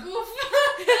 So I mean,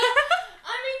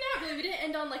 not really. We didn't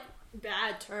end on like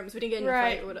bad terms. We didn't get in a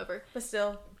fight or whatever. But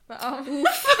still.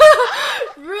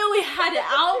 Really had to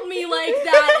out me like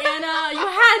that, Anna. You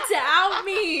had to out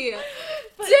me.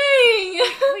 Dang.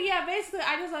 But yeah, basically,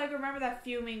 I just like remember that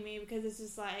fuming me because it's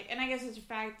just like, and I guess it's the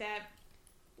fact that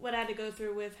what I had to go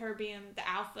through with her being the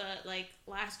alpha like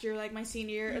last year, like my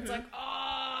senior year. It's like,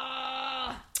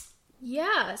 oh.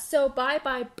 Yeah. So Bye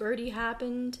Bye Birdie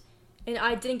happened. And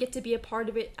I didn't get to be a part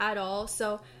of it at all.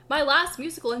 So my last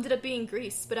musical ended up being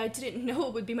Grease, but I didn't know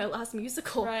it would be my last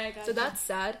musical. Right, gotcha. So that's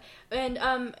sad. And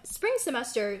spring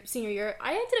semester, senior year,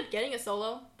 I ended up getting a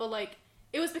solo, but like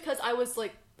it was because I was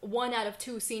like one out of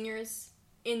two seniors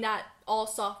in that all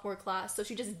sophomore class. So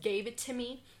she just gave it to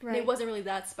me. Right. And it wasn't really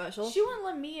that special. She wouldn't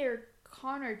let me or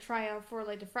Connor try out for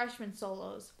like the freshman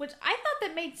solos, which I thought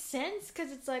that made sense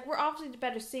because it's like we're obviously the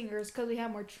better singers because we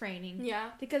have more training. Yeah.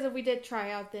 Because if we did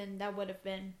try out, then that would have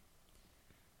been,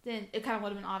 then it kind of would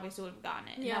have been obvious we would have gotten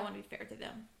it, and that wouldn't be fair to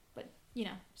them. But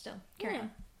still carry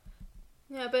on.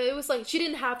 Yeah, but it was like she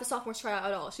didn't have the sophomores try out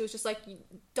at all. She was just like,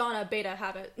 Donna, Beta,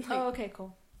 have it. Like, oh, okay,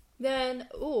 cool. Then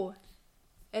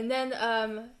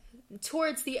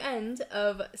towards the end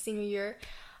of senior year,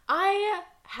 I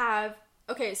have.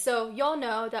 Okay, so y'all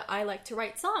know that I like to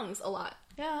write songs a lot.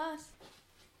 Yes.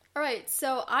 Alright,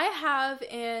 so I have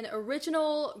an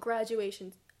original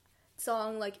graduation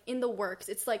song, like, in the works.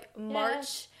 It's, like,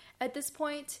 March at this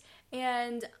point,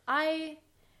 and I,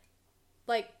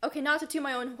 like, okay, not to toot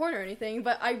my own horn or anything,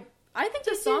 but I think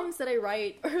the songs that I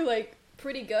write are, like,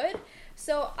 pretty good.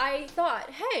 So I thought,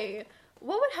 hey,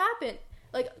 what would happen?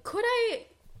 Like, could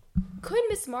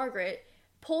Miss Margaret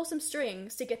pull some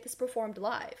strings to get this performed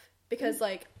live? Because,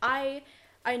 like, I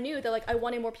knew that, like, I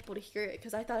wanted more people to hear it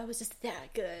because I thought it was just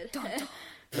that good.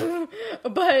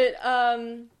 But,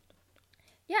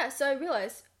 yeah, so I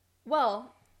realized,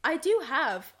 well, I do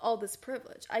have all this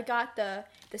privilege. I got the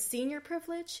senior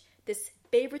privilege, this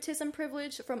favoritism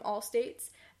privilege from all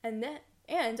states, and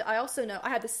I also know I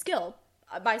have the skill.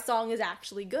 My song is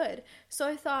actually good. So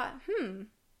I thought,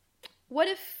 what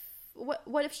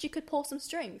if she could pull some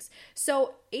strings?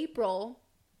 So April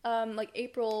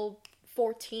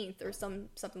 14th or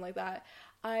something like that,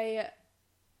 I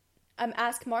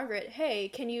ask Margaret, hey,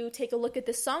 can you take a look at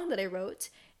this song that I wrote?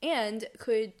 And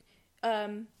could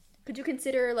you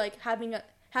consider like having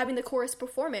the chorus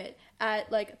perform it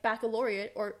at like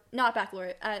baccalaureate, or not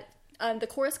baccalaureate, at the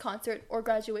chorus concert or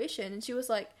graduation? And she was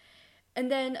like, and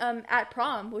then at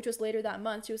prom, which was later that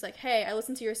month, she was like, hey, I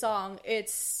listened to your song,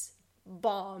 it's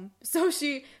bomb. So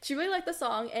she really liked the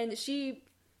song, and she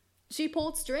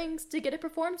pulled strings to get it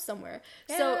performed somewhere.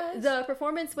 Yes. So the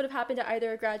performance would have happened at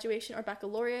either a graduation or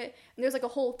baccalaureate, and there's like a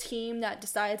whole team that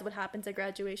decides what happens at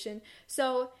graduation.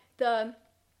 So the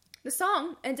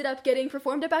song ended up getting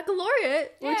performed at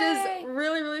baccalaureate, which is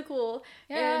really, really cool.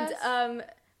 Yes. And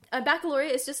a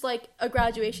baccalaureate is just like a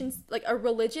graduation, like a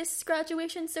religious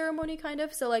graduation ceremony kind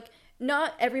of. So like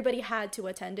not everybody had to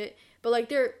attend it, but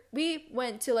like we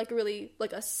went to like really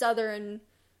like a southern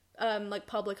like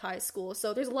public high school.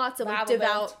 So there's lots of like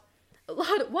devout, a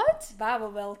lot of what?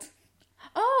 Bible Belt.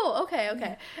 Oh,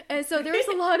 okay. And so there was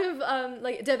a lot of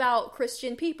like devout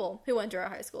Christian people who went to our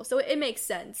high school. So it makes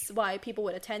sense why people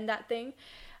would attend that thing.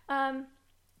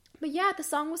 But yeah, the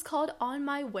song was called On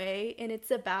My Way, and it's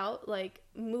about like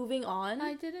moving on.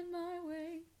 I did it my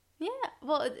way. Yeah,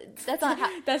 well, that's not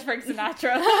how... That's Frank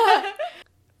Sinatra.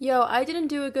 Yo, I didn't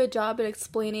do a good job at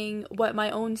explaining what my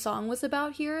own song was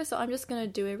about here, so I'm just gonna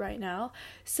do it right now.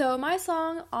 So my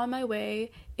song, On My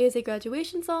Way, is a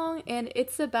graduation song, and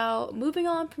it's about moving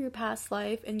on from your past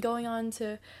life and going on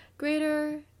to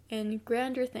greater and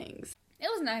grander things. It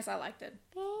was nice, I liked it.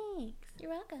 Thanks.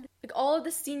 You're welcome. Like, all of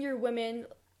the senior women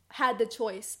had the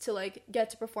choice to like get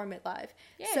to perform it live.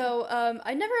 Yeah. So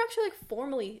I never actually like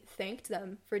formally thanked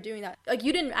them for doing that. Like,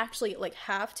 you didn't actually like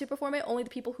have to perform it. Only the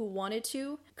people who wanted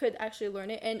to could actually learn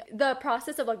it. And the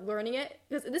process of like learning it,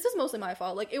 because this is mostly my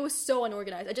fault, like it was so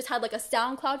unorganized. I just had like a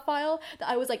SoundCloud file that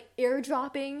I was like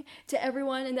airdropping to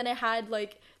everyone, and then I had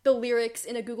like the lyrics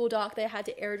in a Google Doc that I had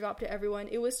to airdrop to everyone.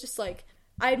 It was just like,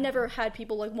 I've never had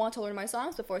people like want to learn my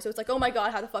songs before, so it's like, oh my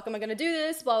god, how the fuck am I gonna do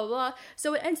this, blah blah blah.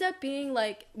 So it ends up being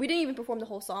like, we didn't even perform the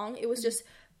whole song. It was just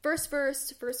first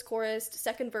verse, first chorus,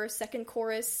 second verse, second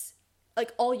chorus,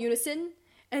 like all unison,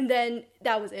 and then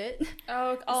that was it.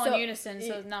 Oh, all in unison,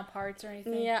 so not parts or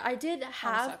anything. Yeah, I did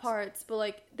have parts, but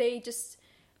like they just,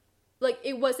 like,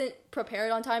 it wasn't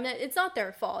prepared on time. It's not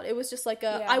their fault. It was just like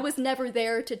I was never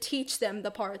there to teach them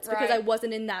the parts because I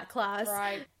wasn't in that class.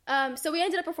 Right. So we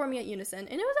ended up performing at unison, and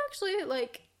it was actually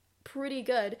like pretty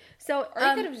good. So or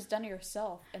you could have just done it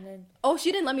yourself, and then... Oh,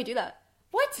 she didn't let me do that.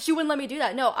 What? She wouldn't let me do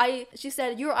that. No, she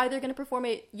said, you're either going to perform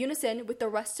at unison with the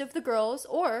rest of the girls,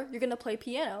 or you're going to play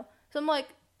piano. So I'm like,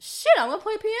 shit, I'm going to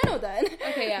play piano then.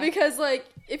 Okay, yeah. Because, like,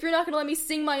 if you're not going to let me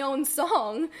sing my own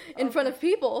song in front of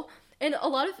people... And a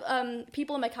lot of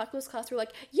people in my calculus class were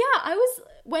like, yeah,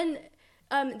 when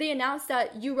they announced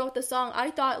that you wrote the song,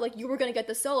 I thought, like, you were going to get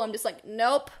the solo. I'm just like,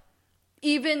 nope.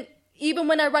 Even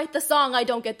when I write the song, I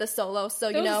don't get the solo.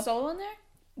 So, there was a solo in there?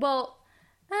 Well,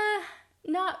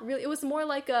 not really. It was more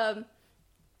like there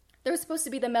was supposed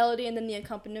to be the melody and then the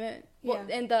accompaniment,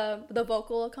 and the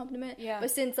vocal accompaniment. Yeah.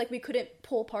 But since like we couldn't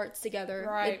pull parts together,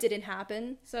 it didn't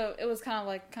happen. So it was kind of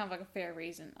like a fair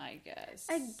reason, I guess.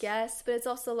 I guess, but it's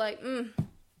also like,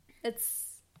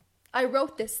 I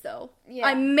wrote this though. Yeah.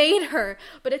 I made her,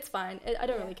 but it's fine. I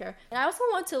don't really care. And I also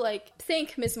want to like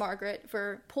thank Miss Margaret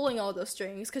for pulling all those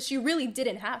strings, because she really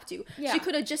didn't have to. Yeah. She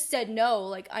could have just said no,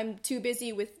 like, I'm too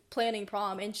busy with planning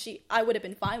prom, and I would have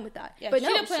been fine with that. Yeah, but she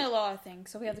didn't plan a lot of things,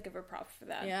 so we have to give her props for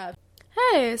that. Yeah.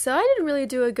 Hey, so I didn't really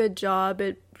do a good job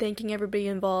at thanking everybody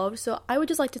involved, so I would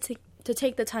just like to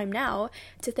take the time now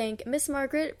to thank Miss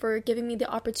Margaret for giving me the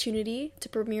opportunity to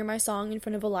premiere my song in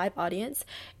front of a live audience,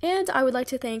 and I would like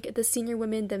to thank the senior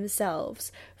women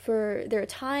themselves for their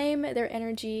time, their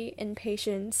energy, and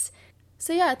patience.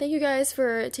 So yeah, thank you guys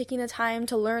for taking the time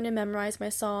to learn and memorize my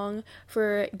song,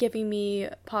 for giving me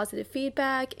positive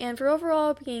feedback, and for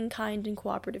overall being kind and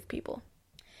cooperative people.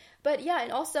 But yeah,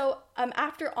 and also,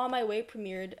 after On My Way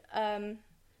premiered,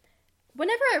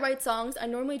 whenever I write songs, I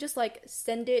normally just, like,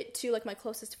 send it to, like, my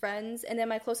closest friends, and then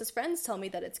my closest friends tell me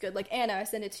that it's good. Like, Anna, I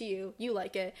send it to you, you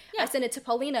like it. Yeah. I send it to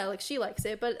Paulina, like, she likes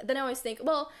it. But then I always think,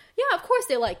 well, yeah, of course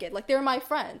they like it. Like, they're my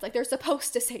friends. Like, they're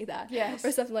supposed to say that. Yes.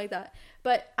 Or something like that.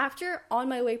 But after On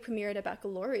My Way premiered at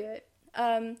baccalaureate,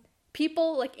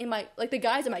 people, like, the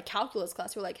guys in my calculus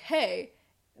class were like, hey,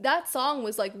 that song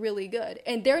was, like, really good.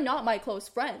 And they're not my close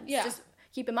friends. Yeah. Just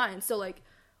keep in mind. So, like,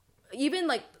 even,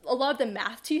 like, a lot of the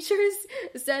math teachers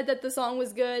said that the song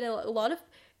was good, and a lot of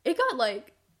it got,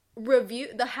 like,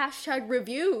 the hashtag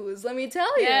reviews, let me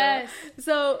tell you. Yes.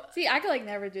 So, see, I could, like,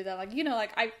 never do that. Like, you know,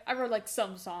 like, I wrote, like,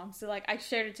 some songs, so, like, I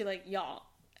shared it to, like, y'all.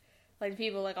 Like,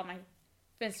 people, like, on my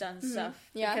Vince Dunn stuff.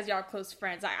 Yeah. Because y'all are close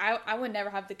friends. I would never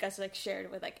have the guts to like share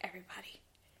it with like everybody.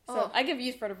 So I give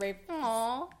views for the brave.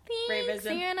 Aw, thanks,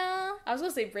 Bravism. Anna. I was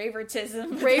gonna say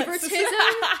bravertism.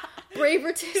 Bravertism?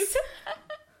 Bravertism?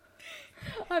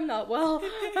 I'm not well.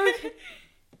 Okay.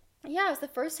 Yeah, it was the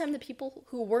first time that people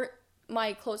who weren't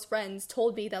my close friends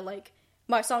told me that, like,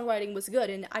 my songwriting was good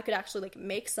and I could actually, like,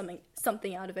 make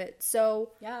something out of it.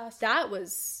 So, Yes. that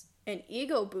was an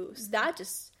ego boost. That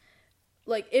just,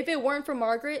 like, if it weren't for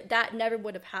Margaret, that never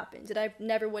would have happened. And I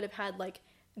never would have had, like,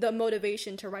 the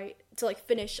motivation to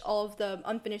finish all of the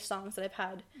unfinished songs that I've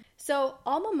had. So,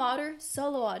 alma mater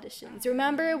solo auditions.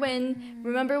 Remember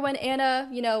when Anna,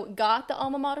 got the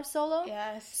alma mater solo?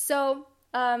 Yes. So,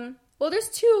 well, there's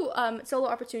two solo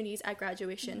opportunities at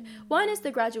graduation. One is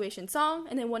the graduation song,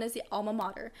 and then one is the alma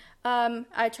mater.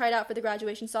 I tried out for the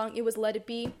graduation song. It was Let It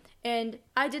Be, and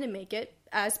I didn't make it,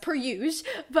 as per usual.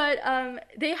 But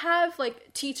they have,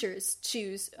 like, teachers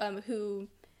choose who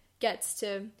gets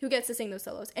to sing those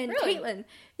solos. And Really? Caitlin,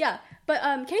 yeah. But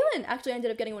Caitlin actually ended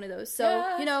up getting one of those. So,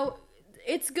 Yes.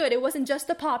 it's good. It wasn't just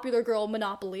the popular girl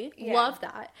Monopoly. Yeah. Love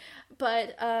that.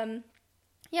 But,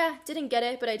 yeah, didn't get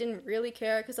it, but I didn't really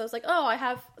care because I was like, oh, I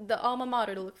have the alma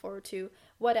mater to look forward to,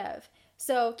 whatever.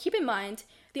 So keep in mind,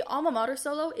 the alma mater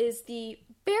solo is the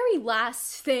very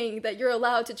last thing that you're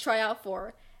allowed to try out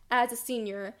for as a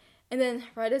senior. And then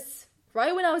right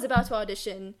when I was about to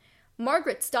audition,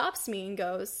 Margaret stops me and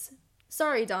goes,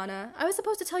 sorry, Donna, I was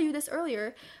supposed to tell you this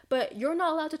earlier, but you're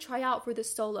not allowed to try out for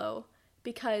this solo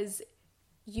because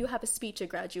you have a speech at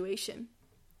graduation.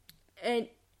 And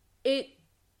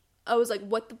I was like,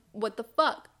 what the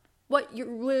fuck? What,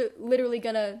 you're literally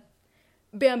gonna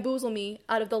bamboozle me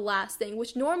out of the last thing,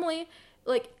 which normally,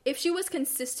 like, if she was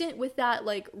consistent with that,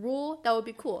 like, rule, that would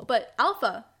be cool. But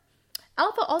Alpha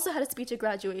also had a speech at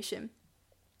graduation,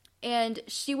 and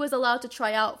she was allowed to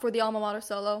try out for the alma mater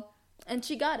solo, and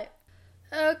she got it.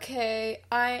 Okay,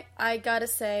 I gotta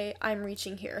say, I'm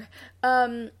reaching here.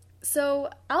 So,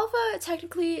 Alpha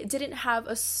technically didn't have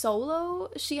a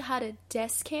solo, she had a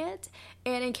descant,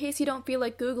 and in case you don't feel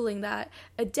like Googling that,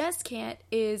 a descant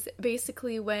is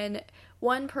basically when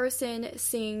one person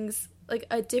sings, like,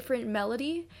 a different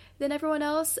melody than everyone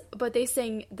else, but they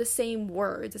sing the same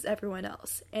words as everyone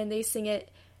else, and they sing it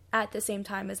at the same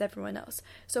time as everyone else.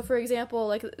 So, for example,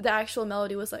 like, the actual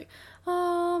melody was like,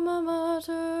 alma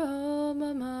mater,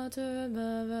 ba,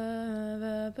 ba,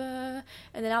 ba, ba.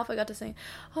 And then Alpha got to sing,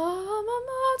 alma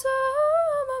mater,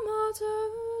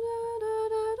 da, da,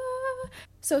 da, da.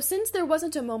 So since there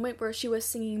wasn't a moment where she was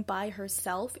singing by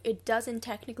herself, it doesn't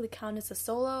technically count as a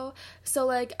solo. So,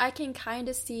 like, I can kind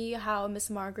of see how Miss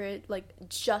Margaret, like,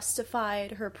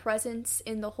 justified her presence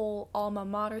in the whole alma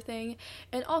mater thing.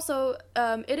 And also,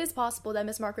 it is possible that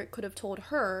Miss Margaret could have told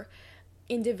her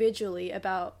individually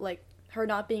about, like, her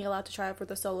not being allowed to try out for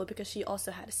the solo because she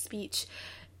also had a speech.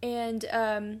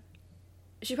 And,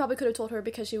 she probably could have told her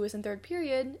because she was in third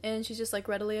period and she's just, like,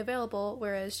 readily available,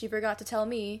 whereas she forgot to tell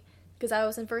me because I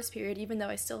was in first period, even though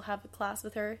I still have a class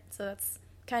with her, so that's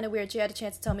kind of weird. She had a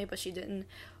chance to tell me, but she didn't.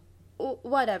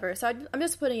 Whatever, so I'm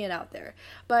just putting it out there.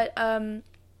 But,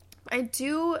 I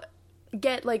do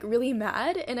get, like, really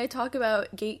mad, and I talk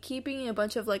about gatekeeping and a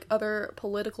bunch of, like, other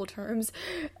political terms,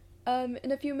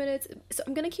 in a few minutes, so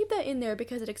I'm gonna keep that in there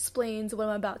because it explains what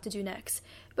I'm about to do next.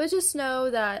 But just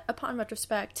know that, upon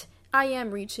retrospect, I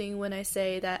am reaching when I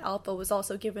say that Alpha was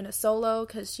also given a solo,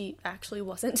 because she actually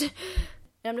wasn't.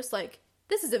 And I'm just like,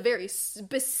 this is a very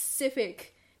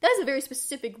specific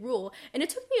rule. And it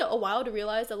took me a while to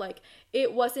realize that, like,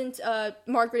 it wasn't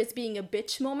Margaret is being a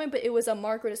bitch moment, but it was a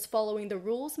Margaret is following the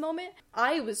rules moment.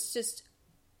 I was just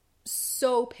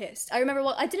so pissed. I remember,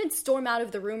 well, I didn't storm out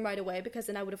of the room right away because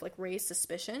then I would have, like, raised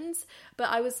suspicions. But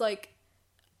I was like,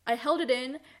 I held it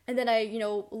in, and then I,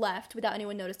 left without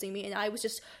anyone noticing me, and I was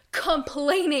just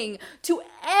complaining to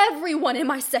everyone in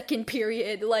my second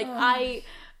period. Like, I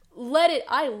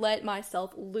let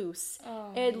myself loose.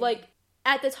 And, like,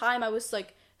 at the time I was,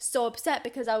 like, so upset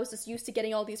because I was just used to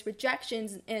getting all these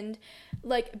rejections and,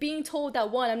 like, being told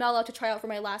that, one, I'm not allowed to try out for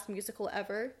my last musical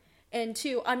ever, and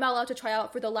two, I'm not allowed to try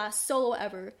out for the last solo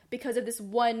ever because of this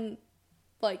one,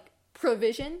 like,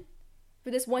 provision, for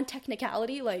this one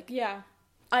technicality. Like, Yeah.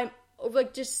 I'm,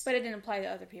 like, just... But it didn't apply to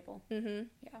other people. Mm-hmm.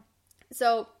 Yeah.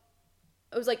 So,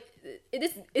 I was like,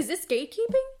 is this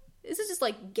gatekeeping? This is just,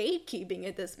 like, gatekeeping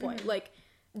at this point. Like,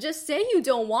 just say you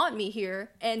don't want me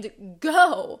here and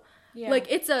go. Yeah. Like,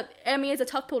 it's a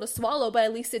tough pill to swallow, but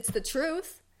at least it's the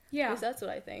truth. Yeah. At least that's what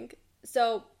I think.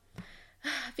 So,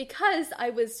 because I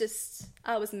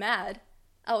was mad.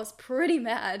 I was pretty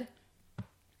mad.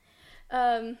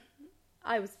 I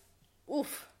was,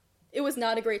 It was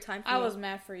not a great time for me. I was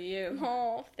mad for you.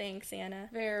 Oh, thanks, Anna.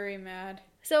 Very mad.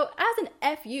 So, as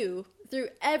an FU, through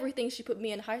everything she put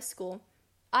me in high school,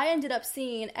 I ended up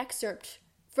singing an excerpt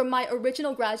from my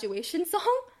original graduation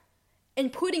song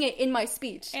and putting it in my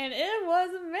speech. And it was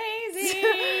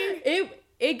amazing.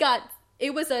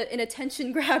 It was an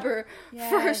attention grabber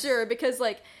for sure, because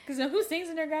like, because who sings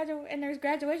in their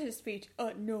graduation speech?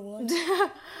 No one.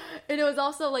 And it was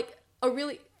also like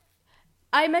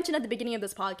I mentioned at the beginning of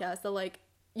this podcast that, like,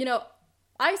 you know,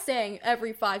 I sang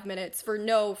every 5 minutes for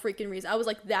no freaking reason. I was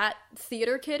like that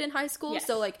theater kid in high school,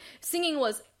 so like singing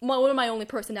was one of my only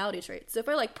personality traits. So if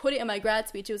I like put it in my grad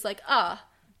speech, it was like,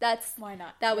 that's why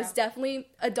not? That was definitely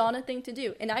a Donna thing to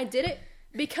do, and I did it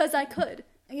because I could.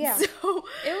 Yeah, so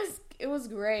it was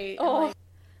great. Oh.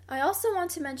 I also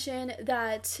want to mention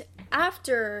that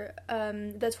after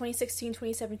the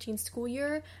 2016-2017 school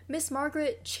year, Miss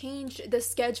Margaret changed the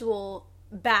schedule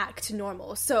back to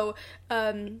normal. So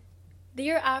the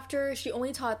year after, she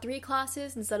only taught 3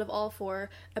 classes instead of all 4.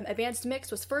 Advanced Mixed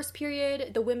was first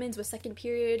period, the women's was second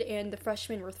period, and the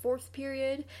freshmen were fourth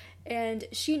period. And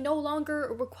she no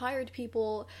longer required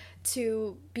people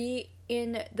to be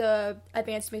in the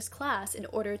Advanced Mixed class in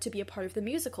order to be a part of the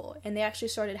musical. And they actually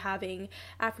started having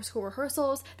after-school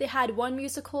rehearsals. They had 1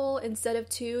 musical instead of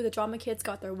 2. The drama kids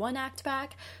got their 1 act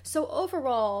back. So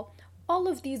overall, all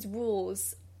of these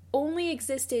rules only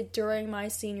existed during my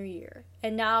senior year,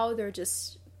 and now they're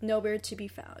just nowhere to be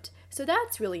found. So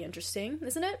that's really interesting,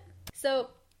 isn't it? So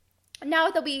now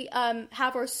that we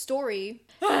have our story,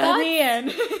 the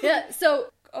end. Yeah. So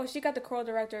she got the choral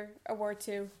director award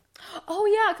too. Oh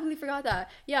yeah, I completely forgot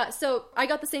that. Yeah, so I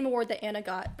got the same award that Anna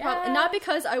got. Not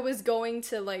because I was going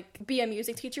to like be a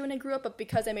music teacher when I grew up, but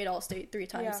because I made All-State 3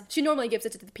 times. Yeah. She normally gives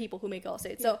it to the people who make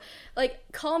All-State. Yeah. So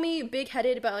like, call me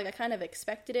big-headed, but like I kind of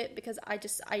expected it because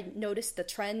I noticed the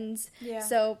trends. Yeah.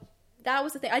 So that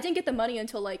was the thing. I didn't get the money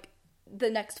until like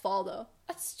the next fall though.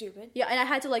 That's stupid. Yeah, and I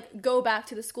had to like go back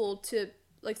to the school to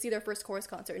like see their first chorus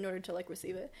concert in order to like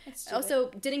receive it. That's stupid. I also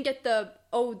didn't get the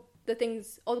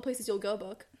the places you'll go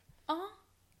book.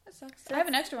 That sucks. So I have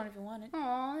an extra one if you want it.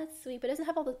 Aw, that's sweet. But does it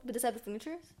have the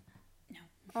signatures? No.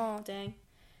 Oh, dang.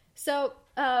 So,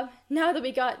 now that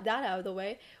we got that out of the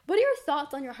way, what are your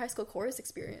thoughts on your high school chorus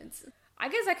experience? I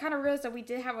guess I kind of realized that we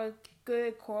did have a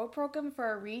good choral program for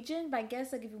our region, but I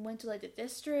guess like if you went to like the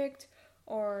district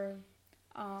or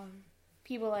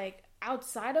people like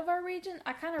outside of our region,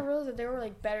 I kind of realized that there were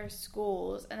like better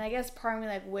schools, and I guess part of me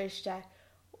like wished that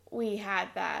we had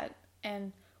that,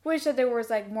 and wish that there was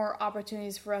like more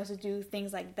opportunities for us to do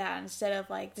things like that instead of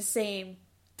like the same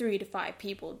 3 to 5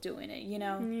 people doing it, you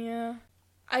know? Yeah.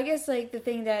 I guess like the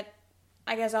thing that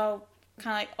I guess I'll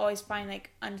kind of like always find like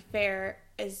unfair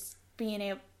is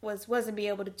wasn't being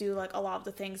able to do like a lot of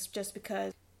the things just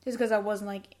because I wasn't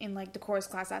like in like the chorus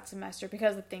class that semester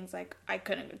because of things like I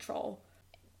couldn't control.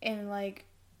 And like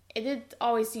it did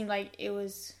always seem like it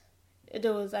was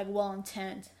like well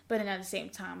intent, but then at the same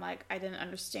time like I didn't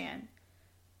understand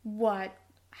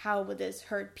how would this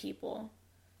hurt people,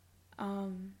 you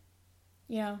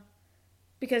know,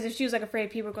 because if she was like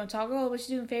afraid people were going to talk, but she's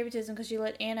doing favoritism because she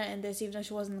let Anna in this even though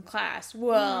she wasn't in the class.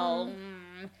 Well,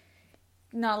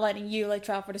 not letting you like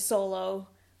try for the solo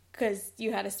because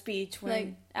you had a speech when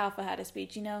like, Alpha had a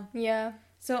speech, you know? Yeah.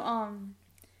 So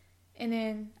and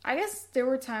then I guess there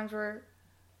were times where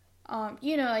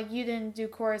you know, like you didn't do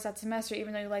chorus that semester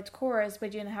even though you liked chorus,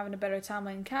 but you ended up having a better time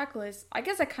like in calculus. I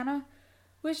guess I kind of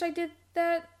wish I did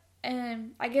that,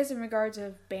 and I guess in regards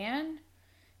of band,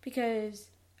 because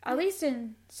at least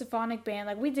in symphonic band,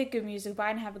 like we did good music, but I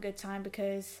didn't have a good time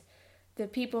because the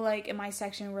people like in my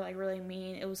section were like really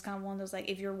mean. It was kind of one of those like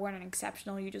if you weren't an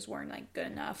exceptional, you just weren't like good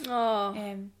enough. Oh,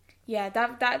 and yeah,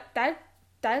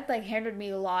 that like hindered me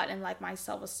a lot in like my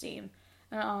self-esteem,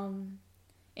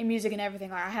 in music and everything.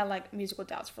 Like I had like musical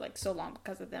doubts for like so long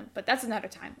because of them, but that's another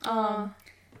time.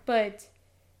 But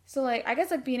so like I guess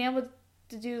like being able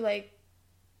to do like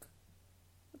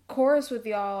chorus with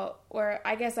y'all, where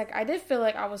I guess like I did feel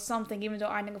like I was something even though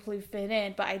I didn't completely fit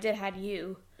in, but I did had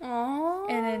you. Aww.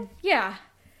 And then yeah,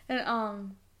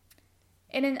 and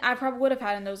then I probably would have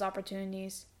had in those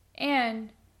opportunities.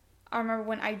 And I remember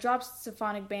when I dropped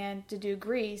symphonic band to do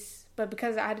Grease, but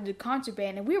because I had to do concert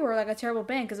band, and we were like a terrible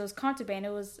band because it was concert band, it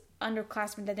was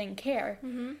underclassmen that didn't care.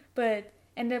 Mm-hmm. But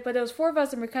there was 4 of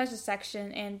us in percussion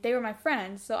section, and they were my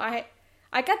friends, so I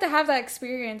got to have that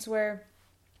experience where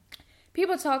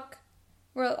people talk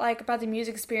like about the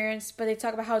music experience, but they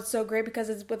talk about how it's so great because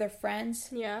it's with their friends.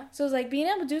 Yeah. So it's like being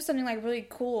able to do something like really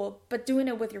cool, but doing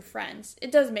it with your friends.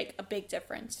 It does make a big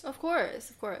difference. Of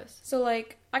course. So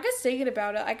like, I guess thinking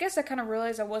about it, I guess I kind of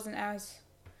realized I wasn't as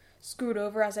screwed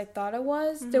over as I thought it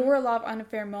was. There were a lot of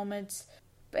unfair moments,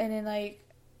 and then like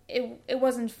it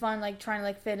wasn't fun like trying to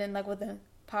like fit in like with the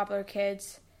popular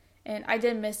kids. And I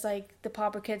did miss like the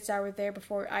popular kids that were there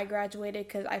before I graduated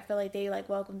because I feel like they like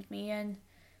welcomed me in.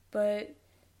 But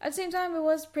at the same time, it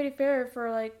was pretty fair for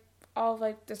like all of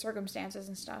like the circumstances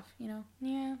and stuff, you know.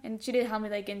 Yeah. And she did help me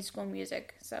like get into school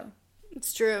music, so.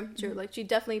 It's true. Like, she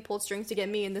definitely pulled strings to get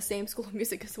me in the same school of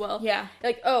music as well. Yeah.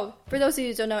 Like, oh, for those of you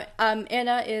who don't know,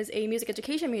 Anna is a music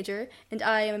education major, and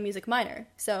I am a music minor.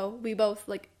 So we both,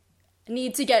 like,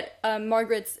 need to get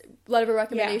Margaret's letter of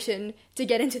recommendation to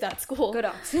get into that school. Good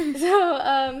odds.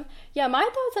 So, yeah, my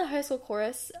thoughts on high school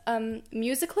chorus,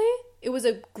 musically, it was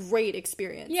a great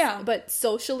experience. Yeah. But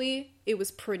socially, it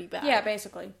was pretty bad. Yeah,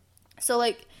 basically. So,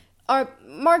 like, our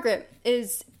Margaret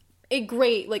is a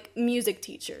great, like, music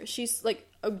teacher. She's, like,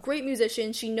 a great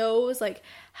musician. She knows, like,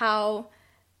 how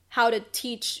to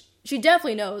teach. She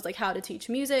definitely knows, like, how to teach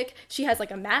music. She has,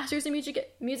 like, a master's in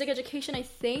music education, I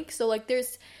think. So, like,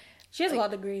 She has like, a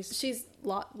lot of degrees. She's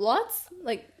lots?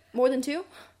 Like, more than 2?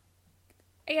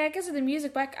 Yeah, I guess with the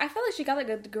music, but I feel like she got, like,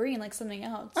 a degree in, like, something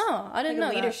else. Oh, I didn't know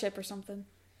like that. leadership or something.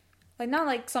 Like, not,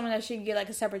 like, something that she could get, like,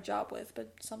 a separate job with,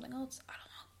 but something else. I don't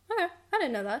know. Okay, I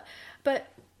didn't know that. But,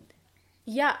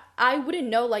 yeah, I wouldn't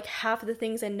know, like, half of the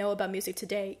things I know about music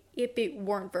today if it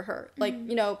weren't for her. Like,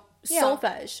 you know, Yeah.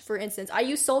 solfege, for instance. I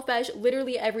use solfege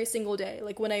literally every single day.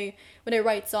 Like, when I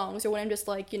write songs or when I'm just,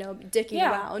 like, you know, dicking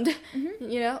around,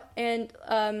 you know? And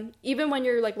even when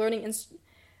you're, like, learning,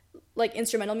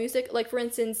 instrumental music, like, for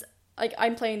instance, like,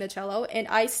 I'm playing the cello, and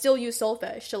I still use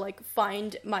solfege to, like,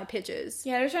 find my pitches.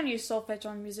 Yeah, they're trying to use solfege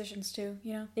on musicians, too,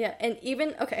 you know? Yeah, and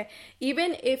even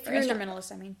if Or you're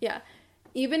instrumentalists, I mean. Yeah.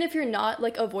 Even if you're not,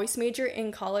 like, a voice major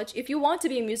in college, if you want to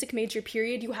be a music major,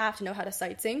 period, you have to know how to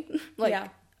sight sing. Like, Yeah.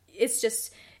 it's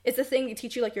a thing they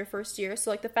teach you, like, your first year. So,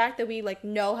 like, the fact that we, like,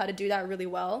 know how to do that really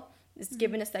well is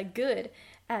giving us that good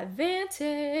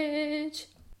advantage.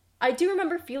 I do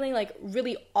remember feeling, like,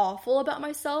 really awful about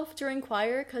myself during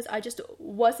choir because I just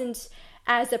wasn't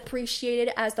as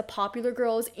appreciated as the popular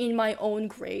girls in my own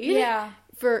grade. Yeah.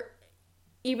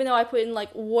 Even though I put in,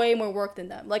 like, way more work than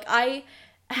them. Like, I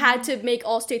had to make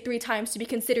All-State 3 times to be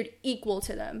considered equal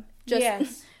to them. Just,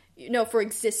 Yes. you know, for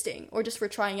existing or just for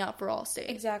trying out for All-State.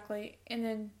 Exactly. And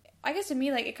then, I guess to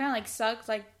me, like, it kind of, like, sucks.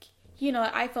 Like, you know,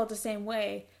 I felt the same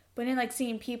way. But then, like,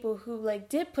 seeing people who, like,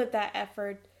 did put that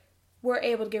effort were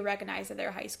able to get recognized at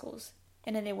their high schools.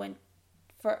 And then they went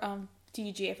for, to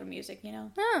UGA for music, you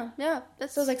know? Oh, yeah.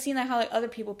 So it's, like, seeing, like, how, like, other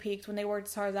people peaked when they worked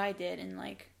as hard as I did. And,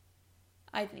 like,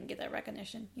 I didn't get that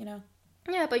recognition, you know?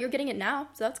 Yeah, but you're getting it now,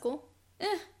 so that's cool.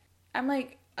 I'm,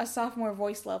 like, a sophomore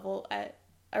voice level at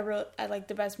like,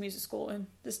 the best music school in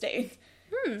the state.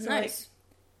 So, Nice.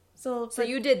 Like, So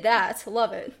you did that.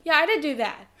 Love it. yeah, I did do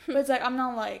that. But it's like, I'm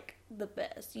not, like, the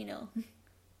best, you know?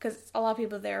 Because a lot of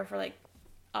people there for, like,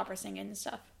 opera singing and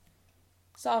stuff.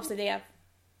 So obviously they have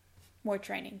more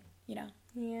training, you know?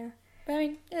 Yeah. But I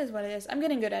mean, it is what it is. I'm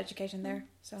getting good education there,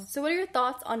 so. So what are your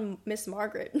thoughts on Miss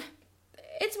Margaret?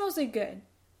 It's mostly good.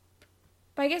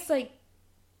 But I guess, like,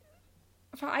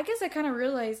 I kind of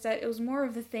realized that it was more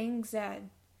of the things that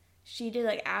she did,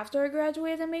 like, after I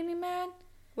graduated that made me mad.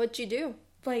 What'd you do?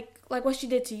 Like what she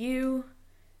did to you.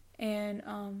 And,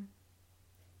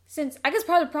 since, I guess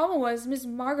part of the problem was Miss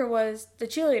Margaret was the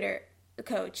cheerleader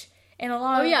coach. And a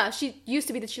lot Oh, of... yeah. She used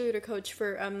to be the cheerleader coach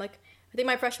for, like, I think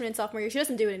my freshman and sophomore year. She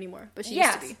doesn't do it anymore, but she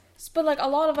used to be. But, like, a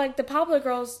lot of, like, the popular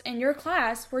girls in your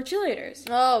class were cheerleaders.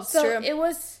 Oh, it's so true. it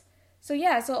was... So,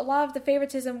 yeah, so a lot of the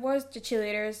favoritism was the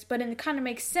cheerleaders, but it kind of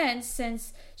makes sense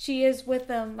since she is with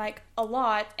them, like, a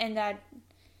lot, and that,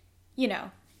 you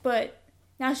know, but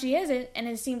now she isn't, and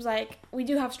it seems like we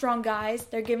do have strong guys.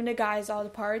 They're giving the guys all the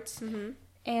parts. Mm-hmm.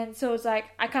 And so it's like,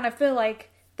 I kind of feel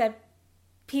like that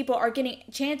people are getting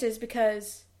chances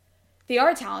because they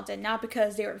are talented, not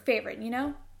because they were a favorite, you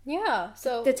know? Yeah,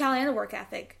 so... The talent and the work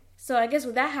ethic. So I guess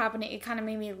with that happening, it kind of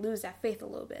made me lose that faith a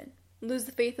little bit. Lose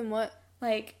the faith in what?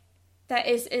 Like,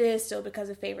 it is still because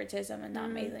of favoritism and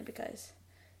not mainly because.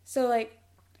 So, like,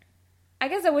 I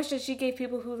guess I wish that she gave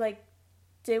people who, like,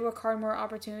 did work hard more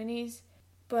opportunities,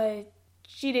 but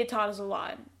she did taught us a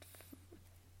lot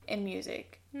in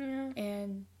music. Yeah.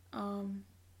 And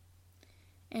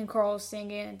choral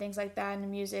singing and things like that in the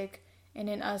music. And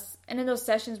then those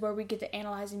sessions where we get to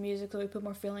analyze the music so we put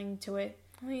more feeling to it.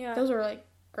 Oh, yeah. Those were, like,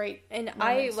 great. And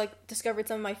moments. I, like, discovered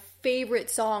some of my favorite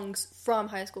songs from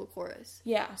high school chorus.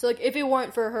 Yeah. So, like, if it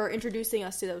weren't for her introducing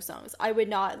us to those songs, I would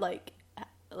not, like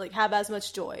have as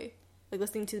much joy, like,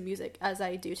 listening to the music as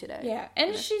I do today. Yeah.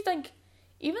 And she's, like,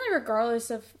 even like, regardless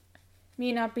of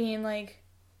me not being, like,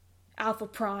 Alpha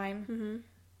Prime,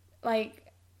 like,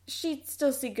 she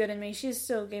still see good in me. She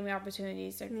still gave me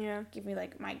opportunities to Yeah. give me,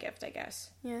 like, my gift, I guess.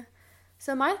 Yeah.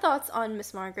 So my thoughts on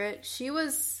Miss Margaret, she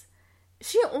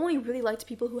only really liked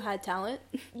people who had talent.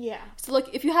 Yeah. So,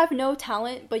 like, if you have no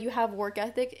talent, but you have work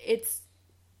ethic,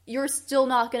 you're still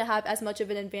not going to have as much of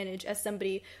an advantage as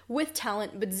somebody with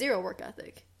talent but zero work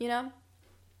ethic, you know?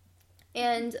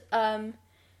 And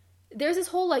there's this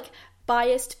whole, like,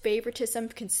 biased favoritism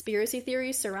conspiracy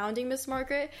theory surrounding Miss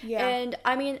Margaret. Yeah. And,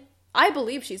 I mean, I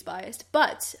believe she's biased,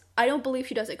 but I don't believe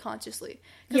she does it consciously.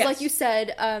 Because, like you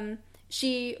said,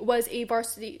 she was she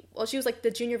was, like,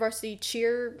 the junior varsity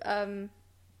cheer,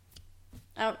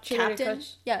 captain?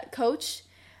 Coach. Yeah, coach.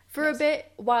 For a bit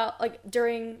while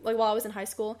I was in high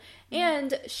school,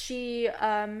 and she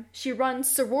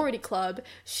runs sorority club.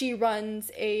 She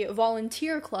runs a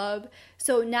volunteer club.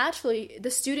 So naturally, the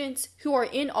students who are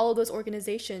in all of those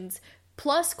organizations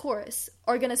plus chorus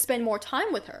are going to spend more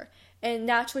time with her, and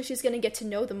naturally, she's going to get to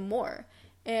know them more.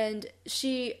 And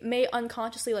she may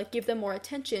unconsciously, like, give them more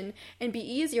attention and be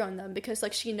easier on them because,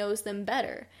 like, she knows them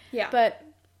better. Yeah. But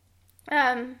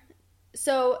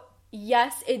so.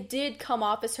 Yes, it did come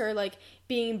off as her, like,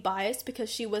 being biased because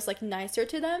she was, like, nicer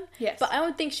to them. Yes. But I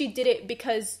don't think she did it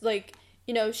because, like,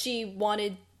 you know, she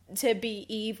wanted to be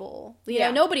evil. You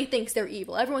know, nobody thinks they're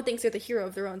evil. Everyone thinks they're the hero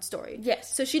of their own story.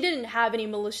 Yes. So she didn't have any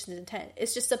malicious intent.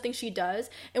 It's just something she does.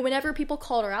 And whenever people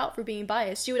called her out for being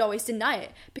biased, she would always deny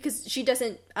it. Because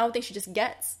I don't think she just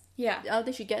gets. Yeah. I don't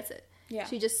think she gets it. Yeah.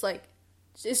 She just, like,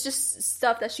 it's just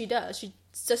stuff that she does.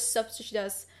 It's just stuff that she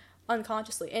does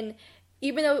unconsciously. And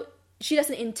even though she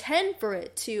doesn't intend for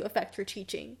it to affect her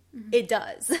teaching, it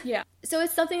does. Yeah. So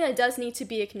it's something that does need to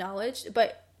be acknowledged,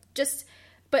 but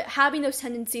having those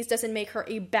tendencies doesn't make her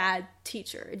a bad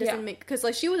teacher. It doesn't because,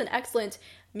 like, she was an excellent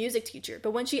music teacher, but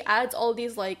when she adds all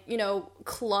these, like, you know,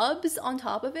 clubs on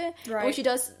top of it, right. when she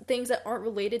does things that aren't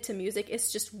related to music,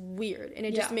 it's just weird, and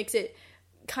it just makes it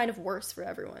kind of worse for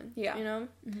everyone. Yeah. You know?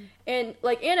 Mm-hmm. And,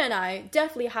 like, Anna and I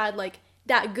definitely had, like,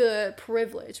 that good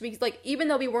privilege, because, like, even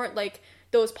though we weren't, like,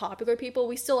 those popular people,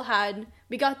 we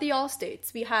got the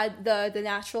All-States, we had the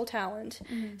natural talent.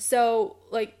 Mm-hmm. So,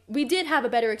 like, we did have a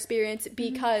better experience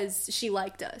because she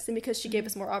liked us and because she gave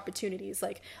us more opportunities,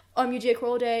 like UGA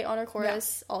Choral Day, Honor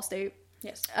Chorus, All-State,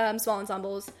 small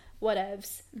ensembles,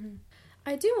 whatevs. Mm-hmm.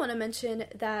 I do want to mention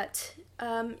that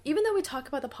even though we talk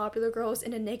about the popular girls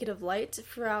in a negative light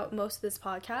throughout most of this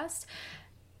podcast,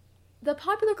 the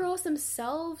popular girls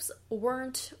themselves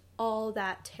weren't all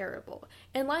that terrible.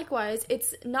 And likewise,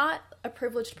 it's not a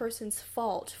privileged person's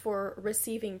fault for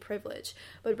receiving privilege,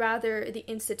 but rather the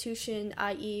institution,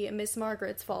 i.e. Miss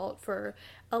Margaret's fault for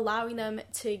allowing them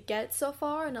to get so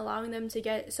far and allowing them to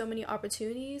get so many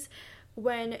opportunities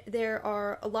when there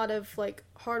are a lot of, like,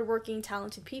 hardworking,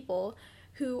 talented people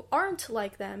who aren't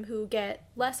like them, who get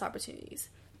less opportunities.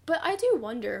 But I do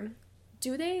wonder,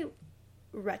 do they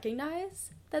recognize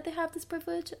that they have this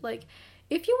privilege? Like,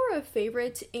 if you were a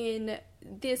favorite in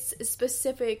this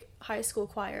specific high school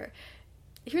choir,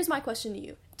 here's my question to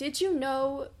you. Did you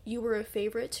know you were a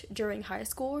favorite during high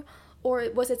school? Or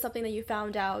was it something that you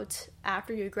found out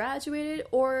after you graduated?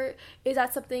 Or is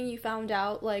that something you found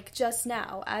out, like, just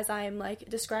now as I'm, like,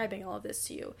 describing all of this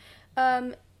to you?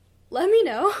 Let me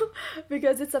know,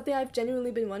 because it's something I've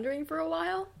genuinely been wondering for a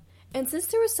while. And since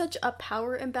there was such a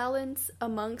power imbalance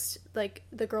amongst, like,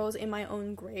 the girls in my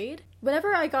own grade,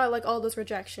 whenever I got, like, all those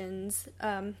rejections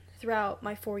throughout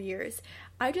my 4 years,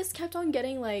 I just kept on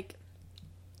getting, like,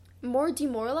 more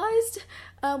demoralized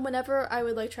whenever I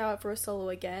would, like, try out for a solo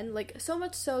again. Like, so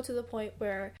much so to the point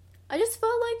where I just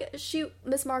felt like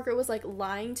Miss Margaret was, like,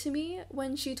 lying to me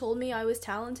when she told me I was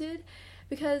talented.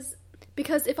 Because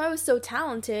if I was so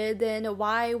talented, then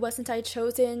why wasn't I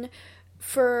chosen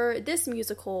for this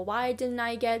musical? Why didn't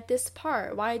I get this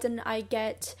part? Why didn't I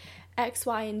get X,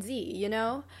 Y, and Z, you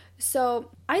know?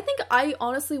 So I think I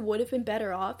honestly would have been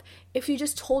better off if you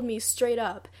just told me straight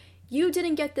up, you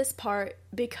didn't get this part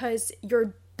because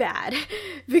you're bad,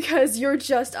 because you're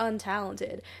just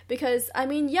untalented. Because, I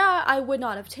mean, yeah, I would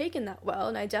not have taken that well,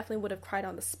 and I definitely would have cried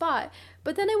on the spot,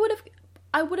 but then I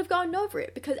would have gotten over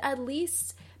it, because at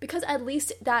least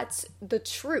that's the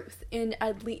truth, and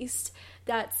at least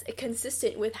that's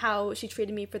consistent with how she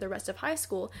treated me for the rest of high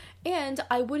school, and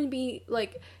I wouldn't be,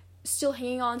 like, still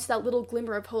hanging on to that little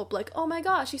glimmer of hope, like, oh my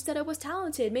gosh, she said I was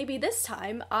talented, maybe this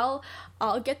time I'll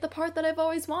get the part that I've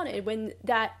always wanted, when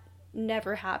that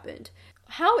never happened.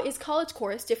 How is college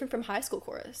chorus different from high school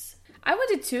chorus? I went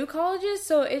to 2 colleges,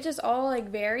 so it just all, like,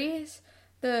 varies.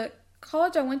 The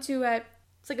college I went to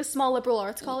it's like a small liberal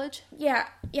arts college? Yeah,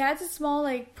 it's a small,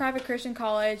 like, private Christian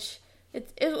college.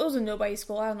 It was a nobody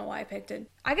school. I don't know why I picked it.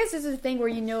 I guess this is a thing where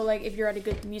you know, like, if you're at a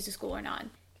good music school or not.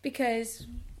 because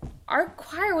our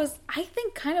choir was, I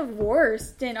think, kind of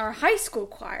worse than our high school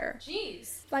choir.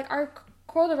 Jeez. Like, our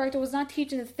choral director was not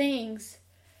teaching the things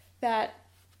that,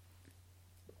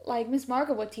 like, Miss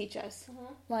Margaret would teach us.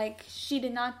 Uh-huh. Like, he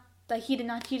did not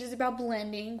teach us about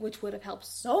blending, which would have helped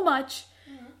so much.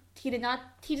 Uh-huh. He did not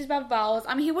teach us about vowels.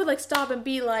 I mean, he would, like, stop and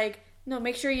be like, no,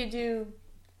 make sure you do,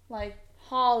 like,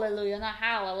 hallelujah, not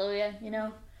hallelujah, you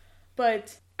know?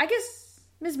 But I guess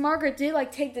Miss Margaret did,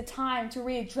 like, take the time to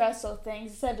readdress those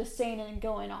things instead of just saying it and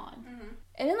going on. Mm-hmm.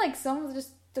 And then, like, some of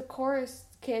just the chorus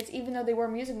kids, even though they were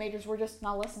music majors, were just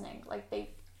not listening. Like, they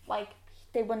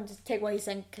wouldn't just take what he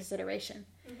said in consideration.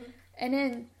 Mm-hmm. And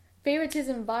then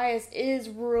favoritism bias is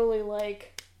really,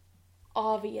 like,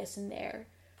 obvious in there.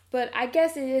 But I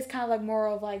guess it is kind of, like, more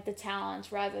of, like, the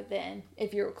talents rather than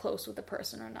if you were close with the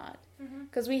person or not.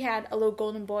 Because we had a little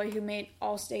golden boy who made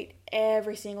All-State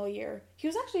every single year. He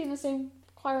was actually in the same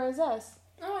choir as us.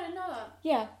 Oh, I didn't know that.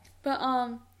 Yeah. But,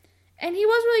 and he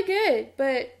was really good.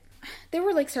 But there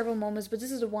were, like, several moments, but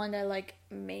this is the one that, like,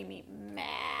 made me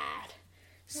mad.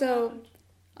 So,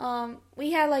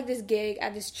 we had, like, this gig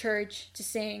at this church to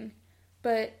sing.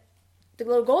 But the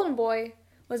little golden boy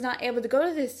was not able to go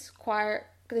to this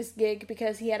gig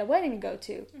because he had a wedding to go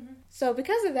to. Mm-hmm. So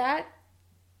because of that,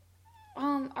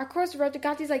 our chorus director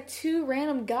got these like 2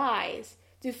 random guys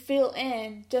to fill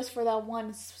in just for that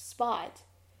one spot.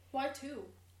 Why 2?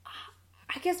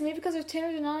 I guess maybe because their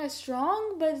tenors are not as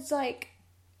strong, but it's like,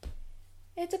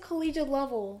 it's a collegiate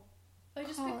level. I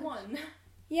just pick one.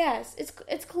 Yes,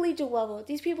 it's collegiate level.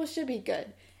 These people should be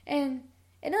good. And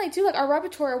then like too, like our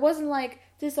repertoire wasn't like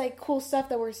this like cool stuff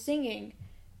that we're singing,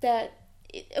 that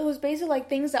it was basically like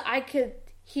things that I could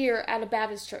hear at a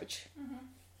Baptist church. Mm-hmm.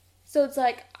 So it's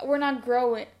like, we're not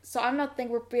growing. So I'm not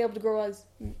think we'll be able to grow as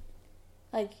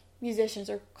like musicians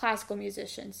or classical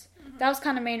musicians. Mm-hmm. That was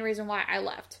kind of the main reason why I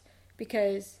left.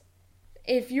 Because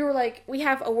if you're like, we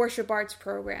have a worship arts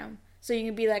program, so you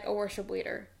can be like a worship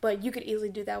leader, but you could easily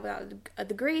do that without a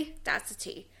degree. That's a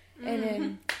T. Mm-hmm. And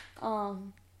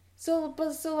then, so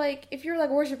like, if you're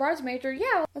like a worship arts major,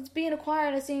 yeah, let's be in a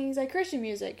choir that sings like Christian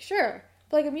music, sure.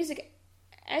 But like a music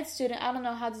ed student, I don't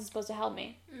know how this is supposed to help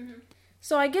me. Mm-hmm.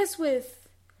 So I guess with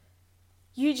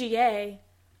UGA,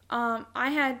 I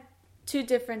had 2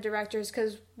 different directors,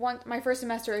 because my first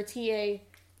semester a TA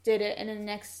did it, and then the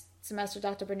next semester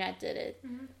Dr. Burnett did it.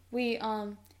 Mm-hmm. We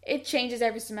it changes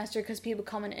every semester because people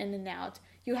coming in and out.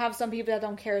 You have some people that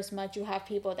don't care as much. You have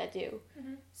people that do.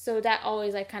 Mm-hmm. So that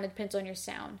always like kind of depends on your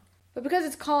sound. But because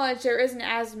it's college, there isn't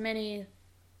as many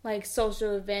like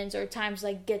social events or times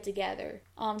like get together.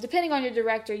 Depending on your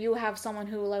director, you have someone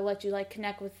who will like let you like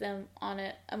connect with them on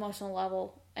an emotional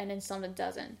level, and then some that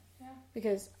doesn't. Yeah.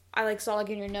 Because I like saw like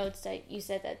in your notes that you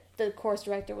said that the course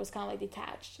director was kind of like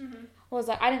detached. Mm-hmm. Well, it's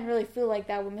like I didn't really feel like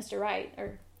that with Mr. Wright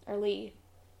or Lee.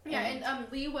 Yeah,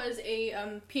 and Lee was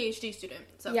a PhD student.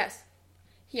 So. Yes.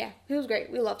 Yeah, he was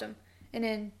great. We loved him. But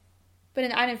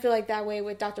then I didn't feel like that way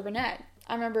with Dr. Burnett.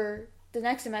 I remember the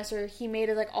next semester, he made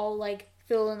it like all like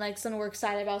feeling like some were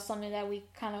excited about something that we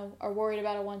kind of are worried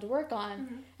about or wanted to work on.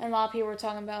 Mm-hmm. And a lot of people were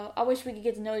talking about, I wish we could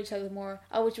get to know each other more.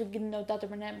 I wish we could get to know Dr.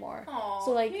 Burnett more. Aww,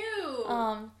 so like,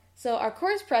 cute. So our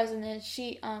course president,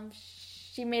 she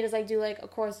made us like do like a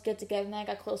course get together, and then I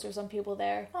got closer with some people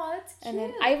there. Oh, that's cute. And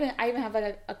then I even have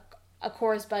like a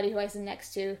chorus buddy who I sit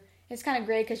next to. It's kind of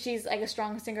great because she's like a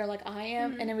strong singer like I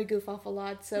am, and then we goof off a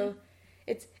lot. So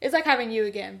it's like having you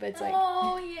again, but it's like,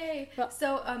 oh yay! But,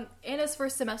 so Anna's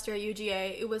first semester at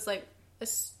UGA, it was like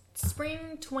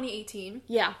spring 2018.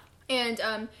 Yeah,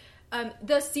 and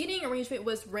the seating arrangement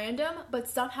was random, but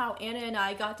somehow Anna and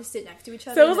I got to sit next to each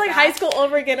other. So it was like high school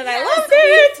over again, and yes, I loved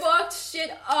it. We fucked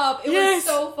shit up. It was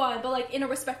so fun, but like in a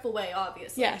respectful way,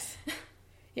 obviously. Yes.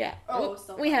 Yeah. Oh,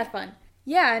 so we had fun.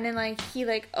 Yeah, and then like he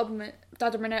like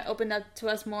Dr. Burnett opened up to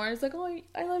us more. It's like, oh,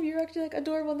 I love you. You're actually like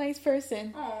adorable, nice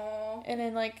person. Aww. And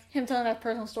then like him telling that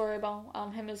personal story about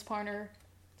him and his partner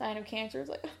dying of cancer. It's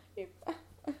like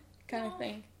kind of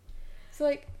thing. So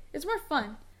like it's more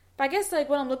fun. But I guess like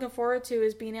what I'm looking forward to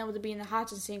is being able to be in the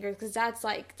Hodgson Singers, because that's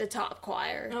like the top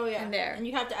choir. Oh yeah, in there. And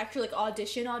you have to actually like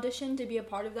audition to be a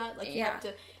part of that. Like you have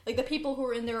to, like the people who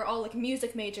are in there are all like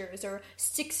music majors or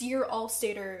 6-year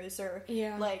all-staters or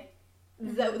like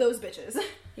those bitches.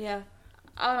 Yeah,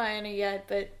 I'm not in it yet,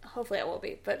 but hopefully I will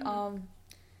be. But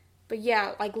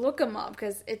yeah, like look them up,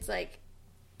 because it's like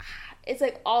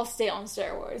all-state on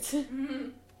steroids. Mm-hmm.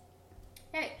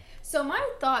 Hey, so my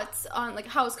thoughts on like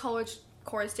how is college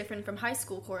chorus different from high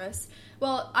school chorus?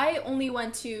 Well, I only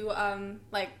went to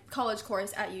like college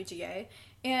chorus at UGA,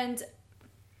 and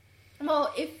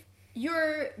well, if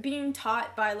you're being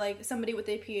taught by like somebody with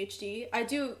a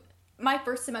PhD, my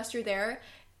first semester there,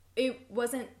 it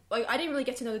wasn't, like, I didn't really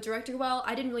get to know the director well.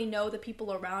 I didn't really know the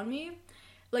people around me.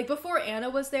 Like, before Anna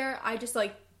was there, I just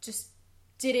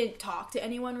didn't talk to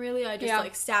anyone, really. I just,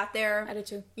 like, sat there. I did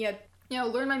too. Yeah, you know,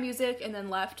 learned my music and then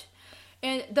left.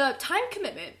 And the time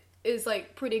commitment is,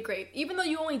 like, pretty great. Even though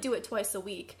you only do it twice a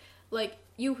week, like,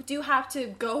 you do have to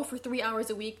go for 3 hours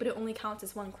a week, but it only counts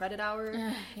as 1 credit hour.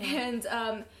 And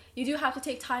you do have to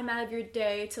take time out of your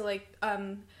day to, like,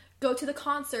 go to the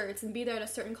concerts and be there at a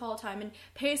certain call time and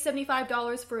pay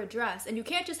 $75 for a dress. And you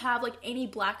can't just have, like, any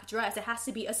black dress. It has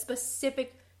to be a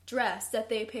specific dress that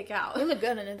they pick out. You look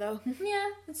good in it, though. Yeah,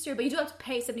 that's true. But you do have to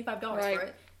pay $75 for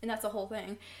it. And that's the whole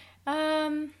thing.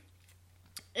 And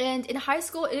in high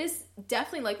school, it is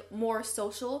definitely, like, more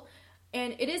social.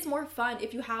 And it is more fun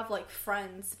if you have, like,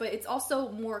 friends. But it's also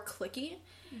more cliquey.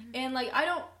 And, like,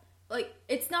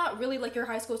 it's not really, like, your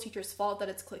high school teacher's fault that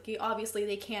it's cliquey. Obviously,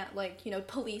 they can't, like, you know,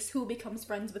 police who becomes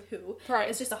friends with who. Right.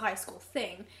 It's just a high school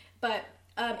thing. But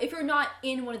if you're not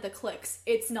in one of the cliques,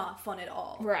 it's not fun at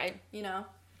all. Right. You know?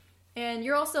 And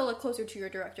you're also, like, closer to your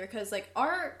director. Because, like,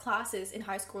 our classes in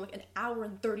high school were, like, an hour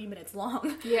and 30 minutes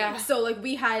long. Yeah. So, like,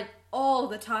 we had all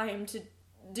the time to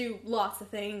do lots of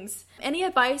things. Any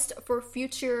advice for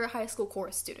future high school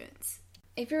chorus students?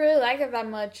 If you really like it that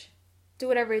much, do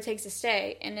whatever it takes to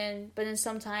stay. But then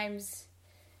sometimes,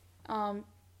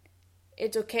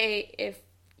 it's okay if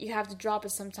you have to drop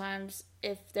it sometimes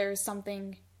if there's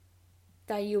something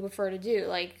that you prefer to do.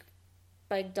 Like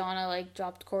Donna, like,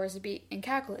 dropped chorus a beat in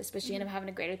Calculus, but she ended up having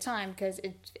a greater time because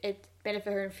it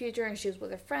benefited her in the future and she was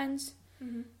with her friends.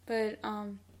 But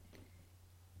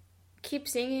keep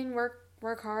singing,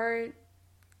 work hard,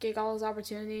 get all those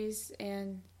opportunities,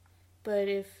 but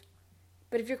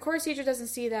if your chorus teacher doesn't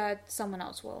see that, someone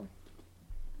else will.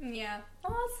 Yeah.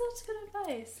 Oh, that's such good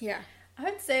advice. Yeah. I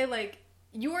would say, like,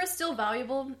 you are still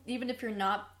valuable even if you're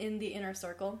not in the inner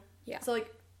circle. Yeah. So, like,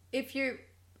 if you're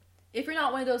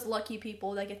not one of those lucky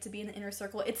people that get to be in the inner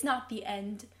circle, it's not the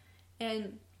end.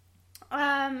 And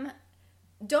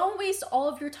don't waste all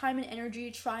of your time and energy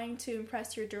trying to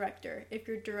impress your director.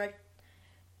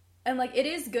 And, like, it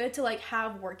is good to, like,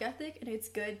 have work ethic, and it's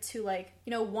good to, like,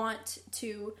 you know, want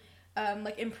to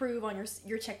like, improve on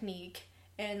your technique,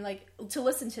 and, like, to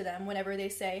listen to them whenever they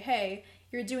say, hey,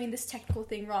 you're doing this technical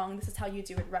thing wrong, this is how you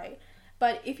do it right.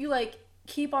 But if you, like,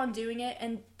 keep on doing it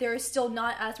and they're still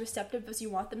not as receptive as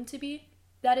you want them to be,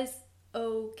 that is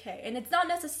okay. And it's not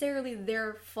necessarily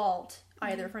their fault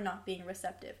either for not being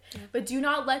receptive. But do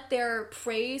not let their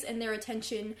praise and their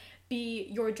attention be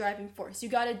your driving force. You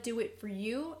gotta do it for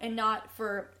you and not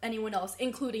for anyone else,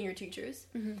 including your teachers.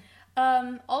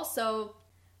 Also,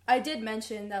 I did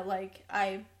mention that, like,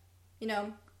 I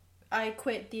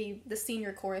quit the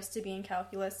senior chorus to be in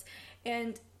calculus,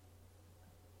 and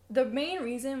the main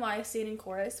reason why I stayed in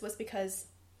chorus was because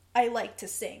I like to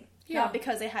sing, not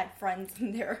because I had friends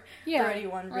in there or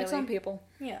anyone, really. Like some people.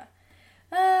 Yeah.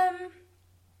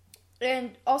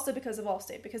 And also because of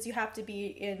Allstate, because you have to be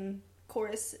in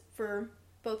chorus for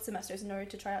both semesters in order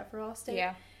to try out for Allstate.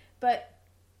 Yeah. But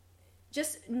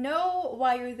just know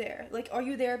why you're there. Like, are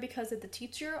you there because of the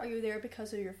teacher? Are you there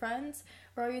because of your friends?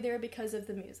 Or are you there because of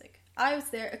the music? I was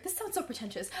there. This sounds so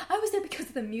pretentious. I was there because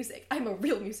of the music. I'm a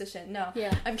real musician. No.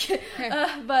 Yeah. I'm kidding.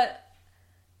 But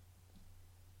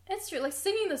it's true. Like,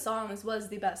 singing the songs was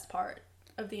the best part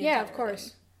of the entire of course.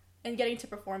 thing. And getting to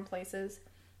perform places.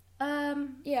 I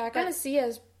kind of see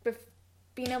as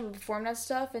being able to perform that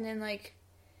stuff, and then, like,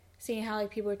 seeing how,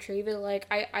 like, people retrieve it. Like,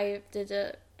 I did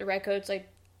the Red Coats, like,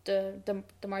 the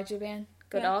marching band,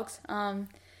 Go Dogs,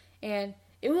 and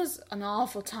it was an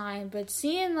awful time, but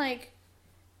seeing, like,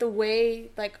 the way,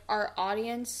 like, our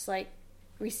audience, like,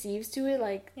 receives to it,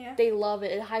 like, they love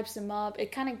it, it hypes them up,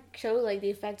 it kind of shows, like, the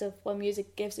effect of what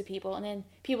music gives to people, and then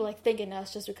people, like, thinking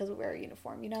us just because we wear a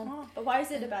uniform, you know? Oh, but why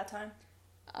is it a bad time?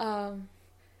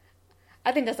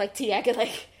 I think that's, like, T. I could,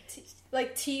 like...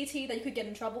 T that you could get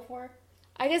in trouble for?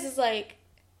 I guess it's, like...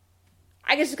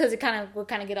 I guess because we'll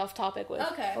kind of get off topic with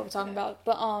what we're talking about.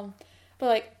 But,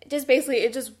 like, just basically,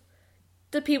 it just...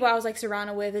 The people I was, like,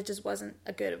 surrounded with, it just wasn't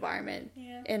a good environment.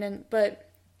 Yeah. And then, but...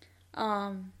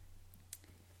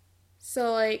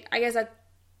 So, like, I guess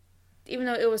even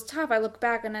though it was tough, I look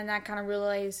back and then I kind of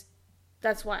realized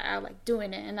that's why I like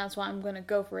doing it, and that's why I'm going to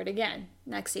go for it again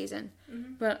next season.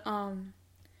 Mm-hmm. But,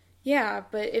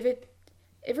 but if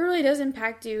it really does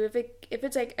impact you, if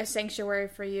it's like a sanctuary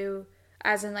for you,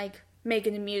 as in like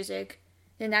making the music,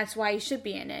 then that's why you should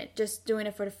be in it. Just doing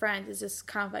it for the friends is just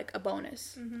kind of like a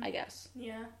bonus, I guess.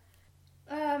 Yeah.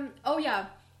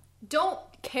 Don't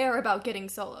care about getting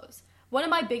solos. One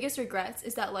of my biggest regrets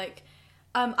is that, like,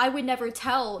 I would never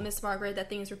tell Miss Margaret that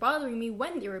things were bothering me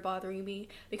when they were bothering me,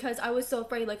 because I was so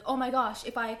afraid, like, oh my gosh,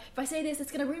 if I say this,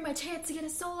 it's gonna ruin my chance to get a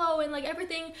solo, and like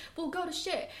everything will go to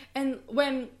shit. And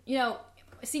when, you know,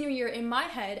 senior year, in my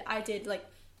head, I did, like,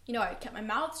 you know, I kept my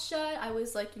mouth shut, I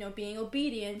was like, you know, being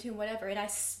obedient and whatever, and I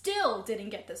still didn't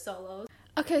get the solos.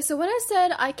 Okay, so when I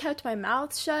said I kept my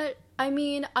mouth shut, I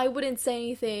mean, I wouldn't say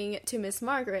anything to Miss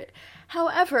Margaret.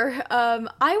 However,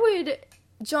 I would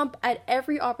jump at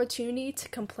every opportunity to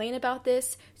complain about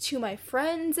this to my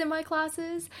friends in my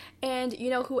classes, and you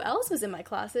know who else was in my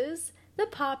classes? The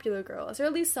popular girls, or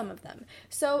at least some of them.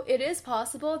 So it is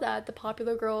possible that the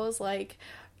popular girls, like,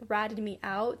 ratted me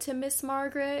out to Miss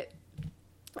Margaret,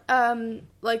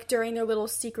 like during their little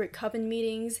secret coven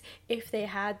meetings, if they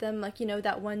had them, like, you know,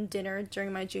 that one dinner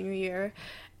during my junior year.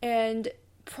 And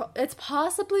it's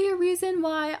possibly a reason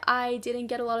why I didn't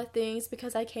get a lot of things,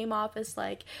 because I came off as,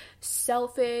 like,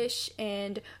 selfish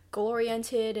and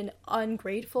goal-oriented and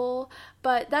ungrateful,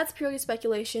 but that's purely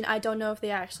speculation. I don't know if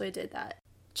they actually did that.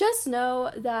 Just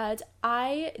know that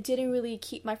I didn't really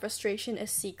keep my frustration a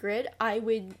secret. I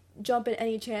would jump at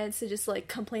any chance to just, like,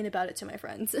 complain about it to my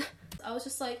friends. I was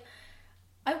just like,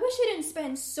 I wish I didn't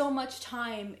spend so much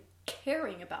time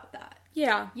caring about that.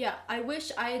 Yeah. Yeah, I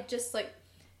wish I had just, like,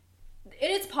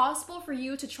 it is possible for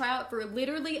you to try out for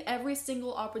literally every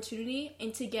single opportunity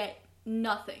and to get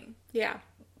nothing. Yeah.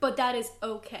 But that is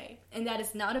okay, and that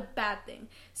is not a bad thing.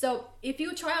 So if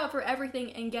you try out for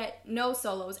everything and get no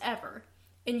solos ever,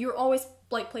 and you're always,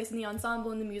 like, placed in the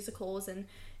ensemble and the musicals and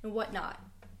whatnot,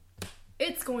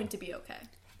 it's going to be okay.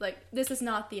 Like, this is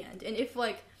not the end. And if,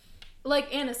 like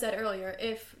Anna said earlier,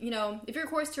 if, you know, if your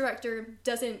course director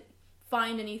doesn't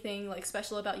find anything, like,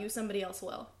 special about you, somebody else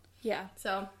will. Yeah.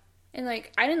 So. And,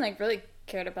 like, I didn't, like, really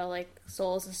cared about, like,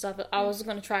 solos and stuff. I was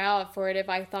going to try out for it if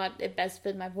I thought it best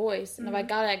fit my voice. And if I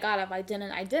got it, I got it. If I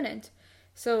didn't, I didn't.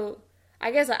 So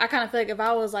I guess I kind of feel like if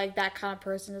I was, like, that kind of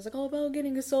person that's like, oh, about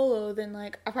getting a solo, then,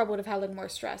 like, I probably would have had, like, more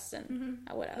stress than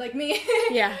I would have. Like me.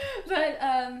 Yeah. But,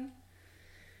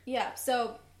 yeah,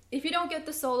 so if you don't get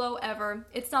the solo ever,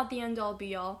 it's not the end-all,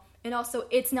 be-all. And also,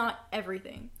 it's not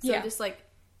everything. So just, like,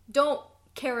 don't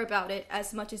care about it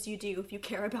as much as you do if you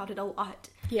care about it a lot.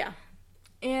 Yeah.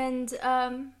 And,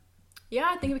 yeah,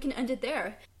 I think we can end it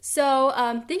there. So,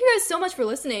 thank you guys so much for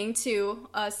listening to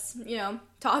us, you know,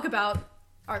 talk about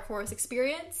our chorus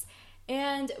experience.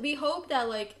 And we hope that,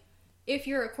 like, if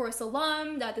you're a chorus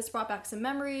alum, that this brought back some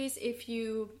memories. If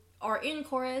you are in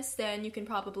chorus, then you can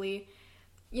probably,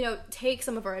 you know, take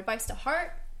some of our advice to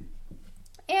heart.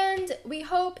 And we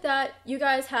hope that you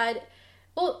guys had,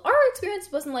 well, our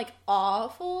experience wasn't, like,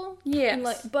 awful. Yes. And,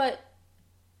 like, but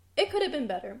it could have been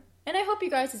better. And I hope you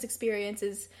guys' experience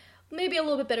is maybe a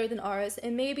little bit better than ours.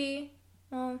 And maybe,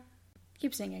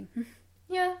 keep singing.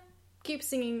 Yeah, keep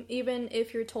singing even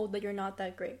if you're told that you're not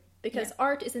that great. Because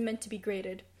art isn't meant to be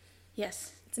graded.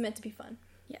 Yes. It's meant to be fun.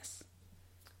 Yes.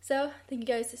 So, thank you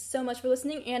guys so much for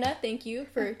listening. Anna, thank you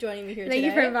for joining me here today.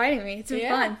 Thank you for inviting me. It's been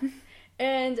fun.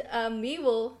 And we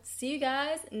will see you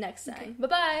guys next time. Okay.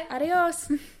 Bye-bye.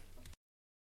 Adios.